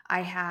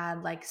 I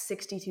had like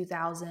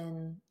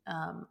 62,000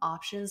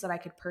 options that I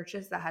could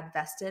purchase that had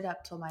vested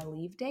up till my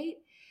leave date.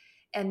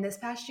 And this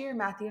past year,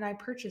 Matthew and I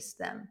purchased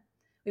them.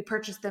 We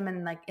purchased them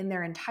in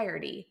their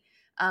entirety.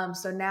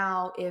 So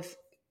now, if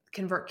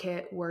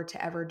ConvertKit were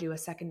to ever do a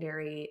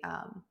secondary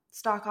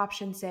stock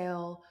option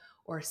sale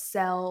or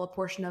sell a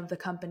portion of the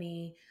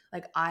company,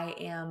 like I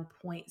am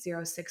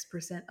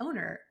 0.06%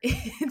 owner in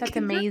That's ConvertKit.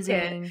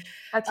 amazing.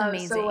 That's So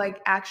amazing.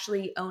 like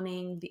actually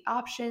owning the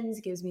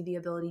options gives me the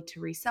ability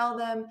to resell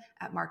them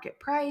at market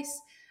price.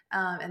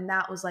 And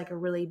that was like a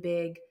really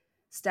big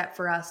step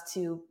for us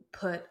to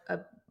put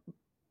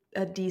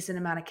a decent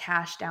amount of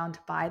cash down to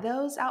buy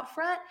those out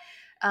front.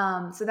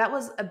 So that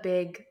was a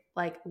big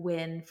like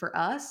win for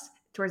us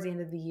towards the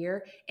end of the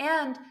year.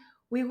 And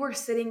we were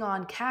sitting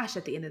on cash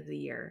at the end of the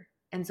year.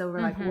 And so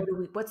we're like, Hmm.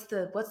 what's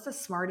the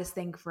smartest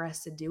thing for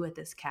us to do with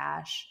this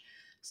cash?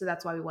 So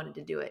that's why we wanted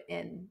to do it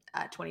in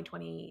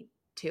 2022.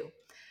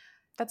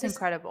 That's This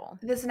incredible.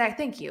 this next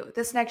Thank you.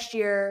 This next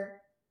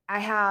year, I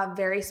have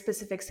very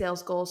specific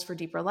sales goals for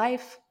Deeper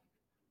Life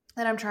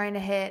that I'm trying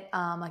to hit,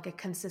 like a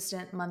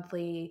consistent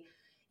monthly,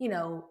 you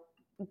know,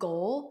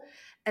 goal,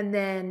 and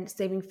then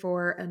saving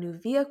for a new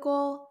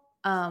vehicle,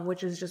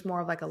 which is just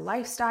more of like a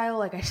lifestyle.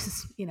 Like I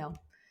just,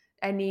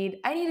 a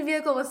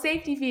vehicle with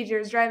safety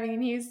features driving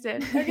in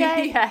Houston.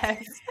 Okay.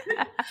 Yes.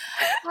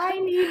 I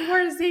need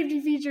more safety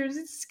features.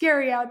 It's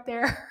scary out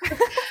there.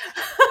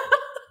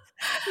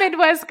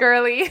 Midwest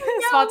girly,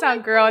 small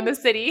town girl in the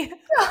city.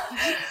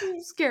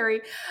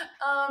 Scary.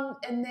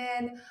 And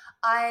then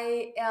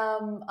I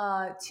am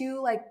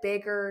two like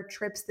bigger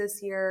trips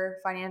this year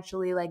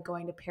financially, like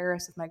going to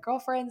Paris with my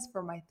girlfriends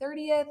for my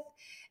 30th.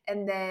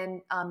 And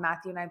then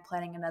Matthew and I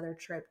planning another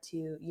trip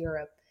to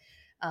Europe.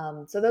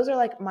 So those are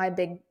like my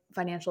big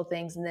financial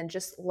things. And then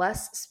just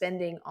less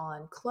spending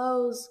on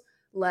clothes,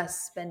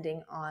 less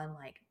spending on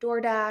like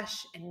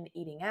DoorDash and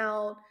eating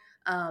out.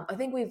 I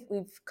think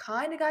we've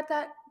kind of got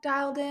that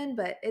dialed in,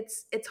 but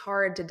it's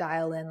hard to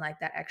dial in like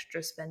that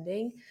extra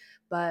spending.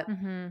 But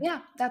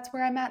yeah, that's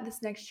where I'm at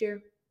this next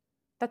year.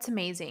 That's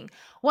amazing.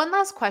 One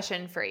last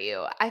question for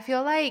you. I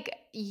feel like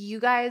you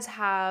guys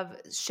have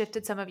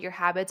shifted some of your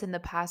habits in the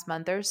past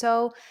month or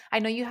so. I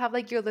know you have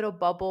like your little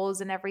bubbles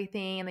and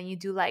everything, and then you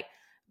do like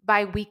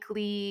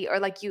bi-weekly, or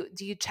like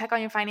you check on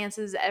your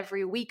finances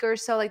every week or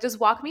so? Like just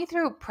walk me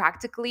through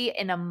practically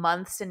in a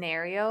month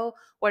scenario.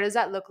 What does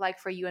that look like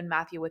for you and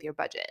Matthew with your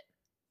budget?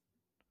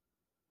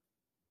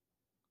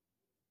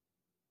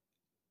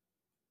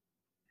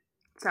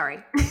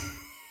 Sorry.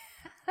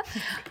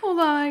 Hold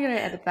on, I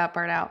gotta edit that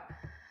part out.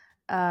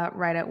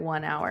 Right at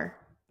 1 hour.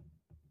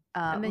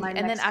 And then My and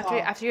then next call.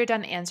 after you're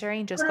done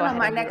answering, just No, go no, no. ahead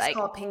My and be next like,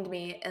 call pinged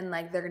me, and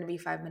like they're gonna be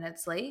 5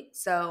 minutes late,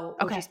 so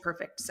which is okay,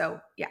 perfect. So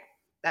yeah,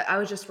 I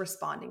was just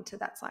responding to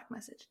that Slack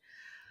message.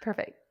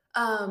 perfect.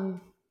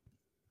 Um,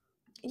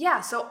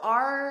 yeah. So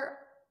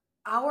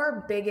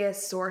our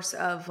biggest source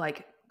of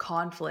like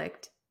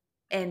conflict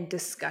and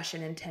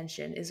discussion and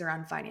tension is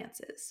around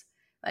finances,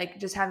 like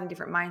just having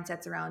different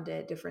mindsets around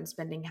it, different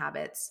spending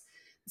habits.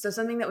 So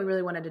something that we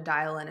really wanted to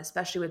dial in,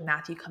 especially with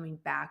Matthew coming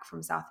back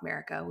from South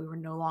America, we were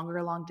no longer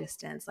a long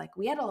distance. Like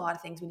we had a lot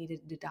of things we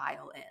needed to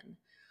dial in.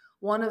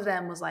 One of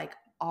them was like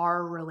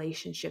our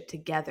relationship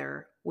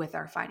together with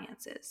our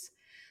finances.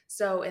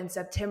 So in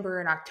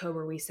September and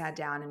October, we sat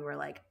down and we're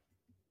like,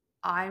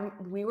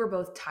 we were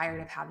both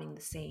tired of having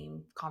the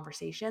same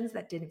conversations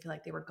that didn't feel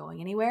like they were going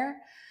anywhere.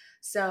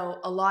 So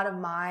a lot of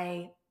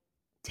my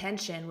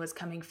tension was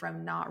coming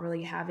from not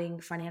really having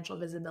financial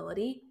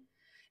visibility.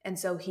 And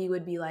so he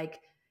would be like,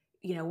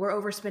 we're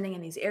overspending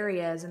in these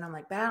areas. And I'm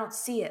like, but I don't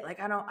see it. Like,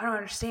 I don't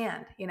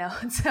understand,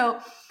 And so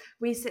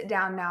we sit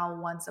down now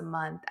once a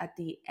month at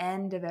the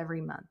end of every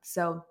month.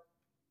 So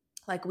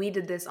like we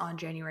did this on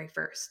January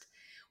 1st.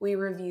 We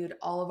reviewed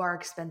all of our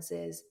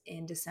expenses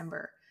in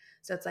December.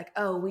 So it's like,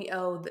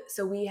 oh,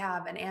 so we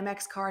have an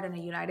Amex card and a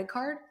United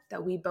card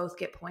that we both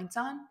get points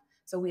on.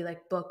 So we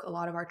like book a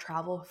lot of our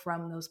travel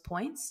from those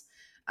points.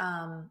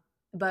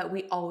 But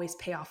we always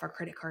pay off our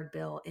credit card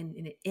bill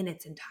in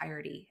its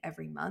entirety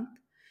every month.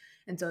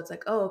 And so it's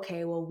like, oh,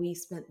 okay, well, we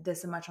spent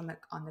this much on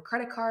the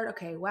credit card.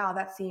 Okay, wow,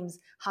 that seems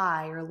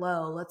high or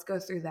low. Let's go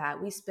through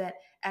that. We spent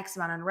X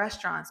amount on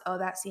restaurants. Oh,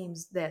 that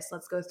seems this.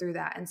 Let's go through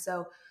that. And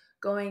so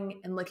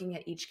going and looking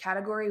at each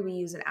category, we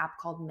use an app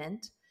called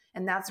Mint.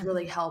 And that's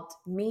really helped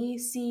me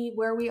see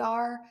where we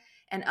are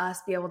and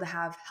us be able to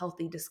have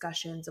healthy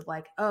discussions of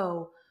like,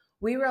 oh,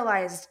 we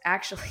realized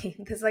actually,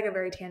 this is like a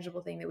very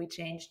tangible thing that we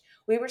changed.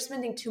 We were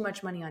spending too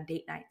much money on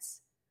date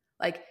nights.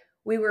 Like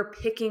we were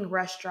picking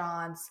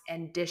restaurants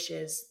and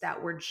dishes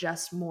that were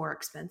just more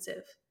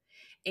expensive.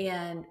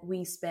 And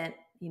we spent,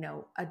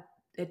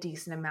 a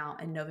decent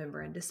amount in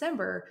November and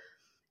December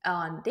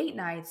on date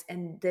nights.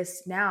 And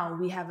this now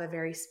we have a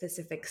very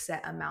specific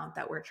set amount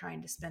that we're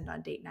trying to spend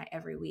on date night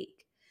every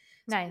week.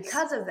 So Nice.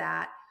 because of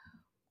that,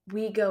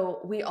 we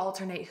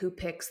alternate who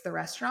picks the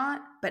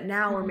restaurant, but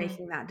now we're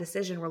making that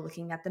decision. We're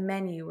looking at the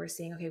menu. We're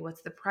seeing, okay,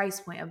 what's the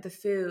price point of the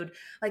food?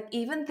 Like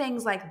even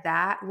things like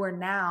that, we're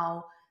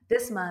now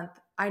this month,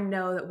 I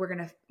know that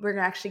we're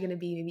actually going to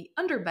be maybe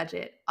under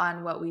budget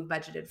on what we've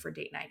budgeted for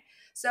date night.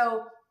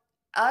 So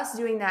us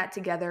doing that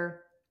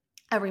together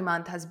every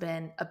month has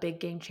been a big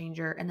game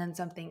changer. And then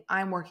something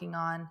I'm working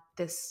on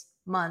this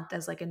month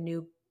as like a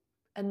new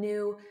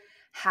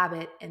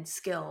habit and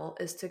skill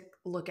is to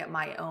look at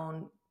my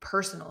own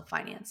personal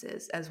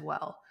finances as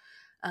well,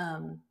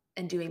 and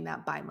doing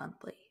that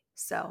bi-monthly.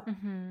 So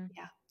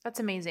yeah. That's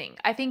amazing.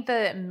 I think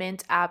the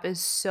Mint app is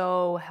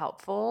so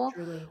helpful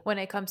Truly. when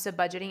it comes to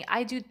budgeting.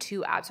 I do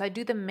two apps. So I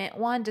do the Mint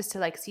one just to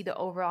like see the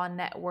overall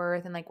net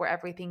worth and like where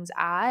everything's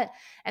at.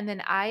 And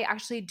then I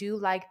actually do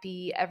like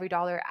the Every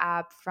Dollar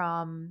app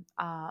from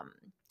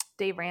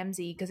Dave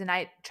Ramsey, because then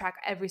I track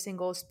every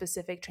single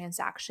specific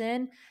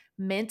transaction.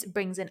 Mint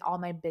brings in all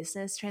my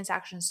business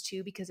transactions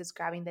too because it's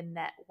grabbing the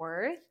net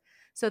worth.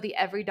 So the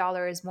Every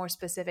Dollar is more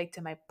specific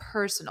to my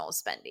personal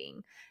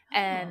spending,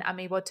 and I'm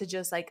able to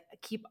just like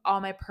keep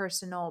all my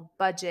personal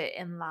budget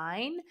in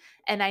line,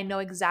 and I know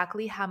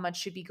exactly how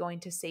much should be going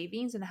to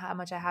savings and how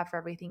much I have for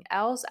everything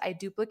else. I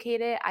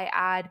duplicate it. I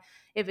add,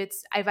 if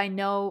I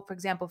know, for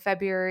example,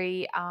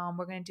 February,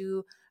 we're going to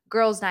do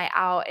girls night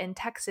out in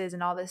Texas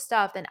and all this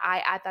stuff, then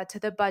I add that to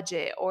the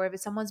budget. Or if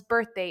it's someone's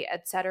birthday,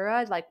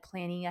 etc., like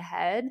planning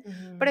ahead.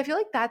 But I feel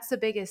like that's the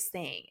biggest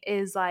thing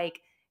is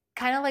like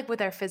kind of like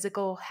with our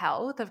physical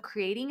health, of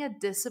creating a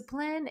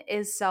discipline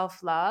is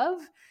self-love.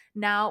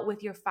 Now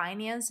with your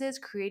finances,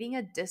 creating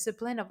a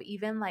discipline of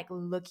even like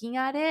looking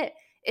at it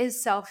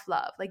is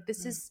self-love. Like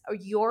this is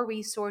your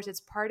resource. It's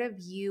part of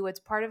you. It's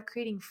part of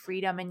creating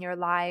freedom in your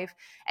life.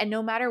 And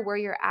no matter where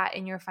you're at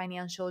in your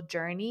financial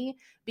journey,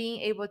 being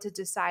able to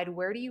decide,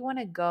 where do you want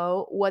to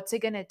go? What's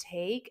it going to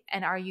take?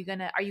 And are you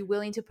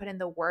willing to put in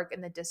the work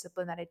and the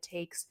discipline that it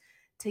takes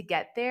to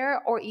get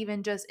there, or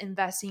even just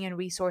investing in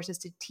resources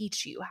to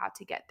teach you how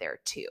to get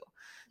there too.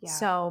 Yeah.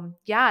 So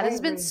yeah, this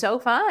has been so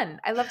fun.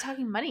 I love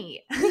talking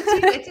money. Me too.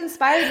 It's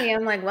inspired me.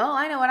 I'm like, well,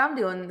 I know what I'm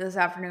doing this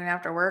afternoon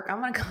after work.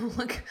 I'm gonna go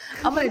look.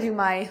 I'm gonna do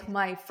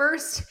my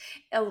first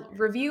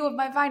review of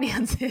my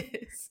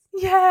finances.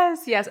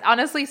 Yes.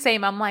 Honestly,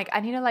 same. I'm like,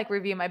 I need to like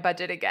review my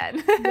budget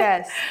again.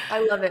 Yes,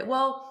 I love it.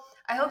 Well,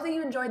 I hope that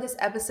you enjoyed this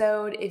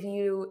episode. If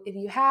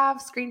you have,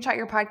 screenshot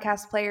your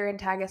podcast player and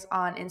tag us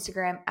on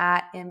Instagram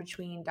at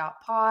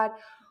inbetween.pod,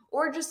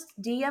 or just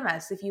DM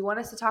us if you want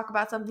us to talk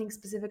about something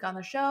specific on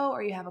the show,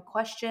 or you have a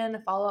question, a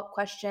follow-up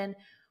question.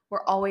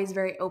 We're always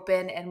very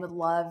open and would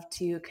love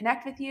to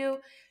connect with you.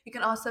 You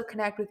can also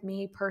connect with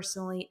me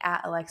personally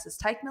at Alexis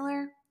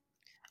Teichmiller.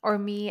 Or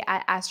me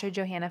at Astrid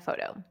Johanna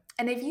Photo.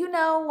 And if you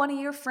know one of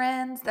your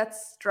friends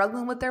that's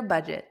struggling with their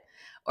budget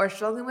or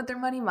struggling with their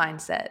money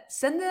mindset,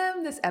 send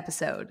them this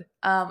episode.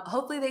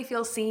 Hopefully they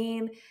feel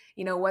seen,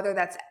 whether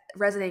that's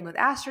resonating with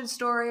Astrid's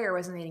story or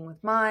resonating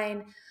with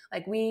mine.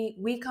 Like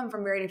we come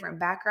from very different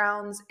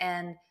backgrounds,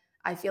 and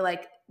I feel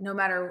like no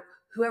matter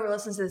whoever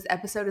listens to this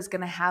episode is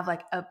going to have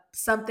like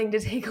something to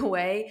take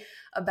away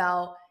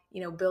about,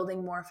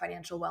 building more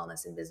financial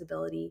wellness and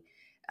visibility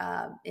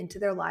into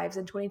their lives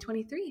in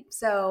 2023.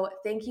 So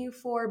thank you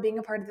for being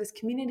a part of this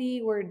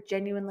community. We're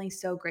genuinely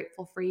so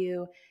grateful for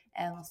you,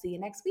 and we'll see you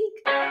next week.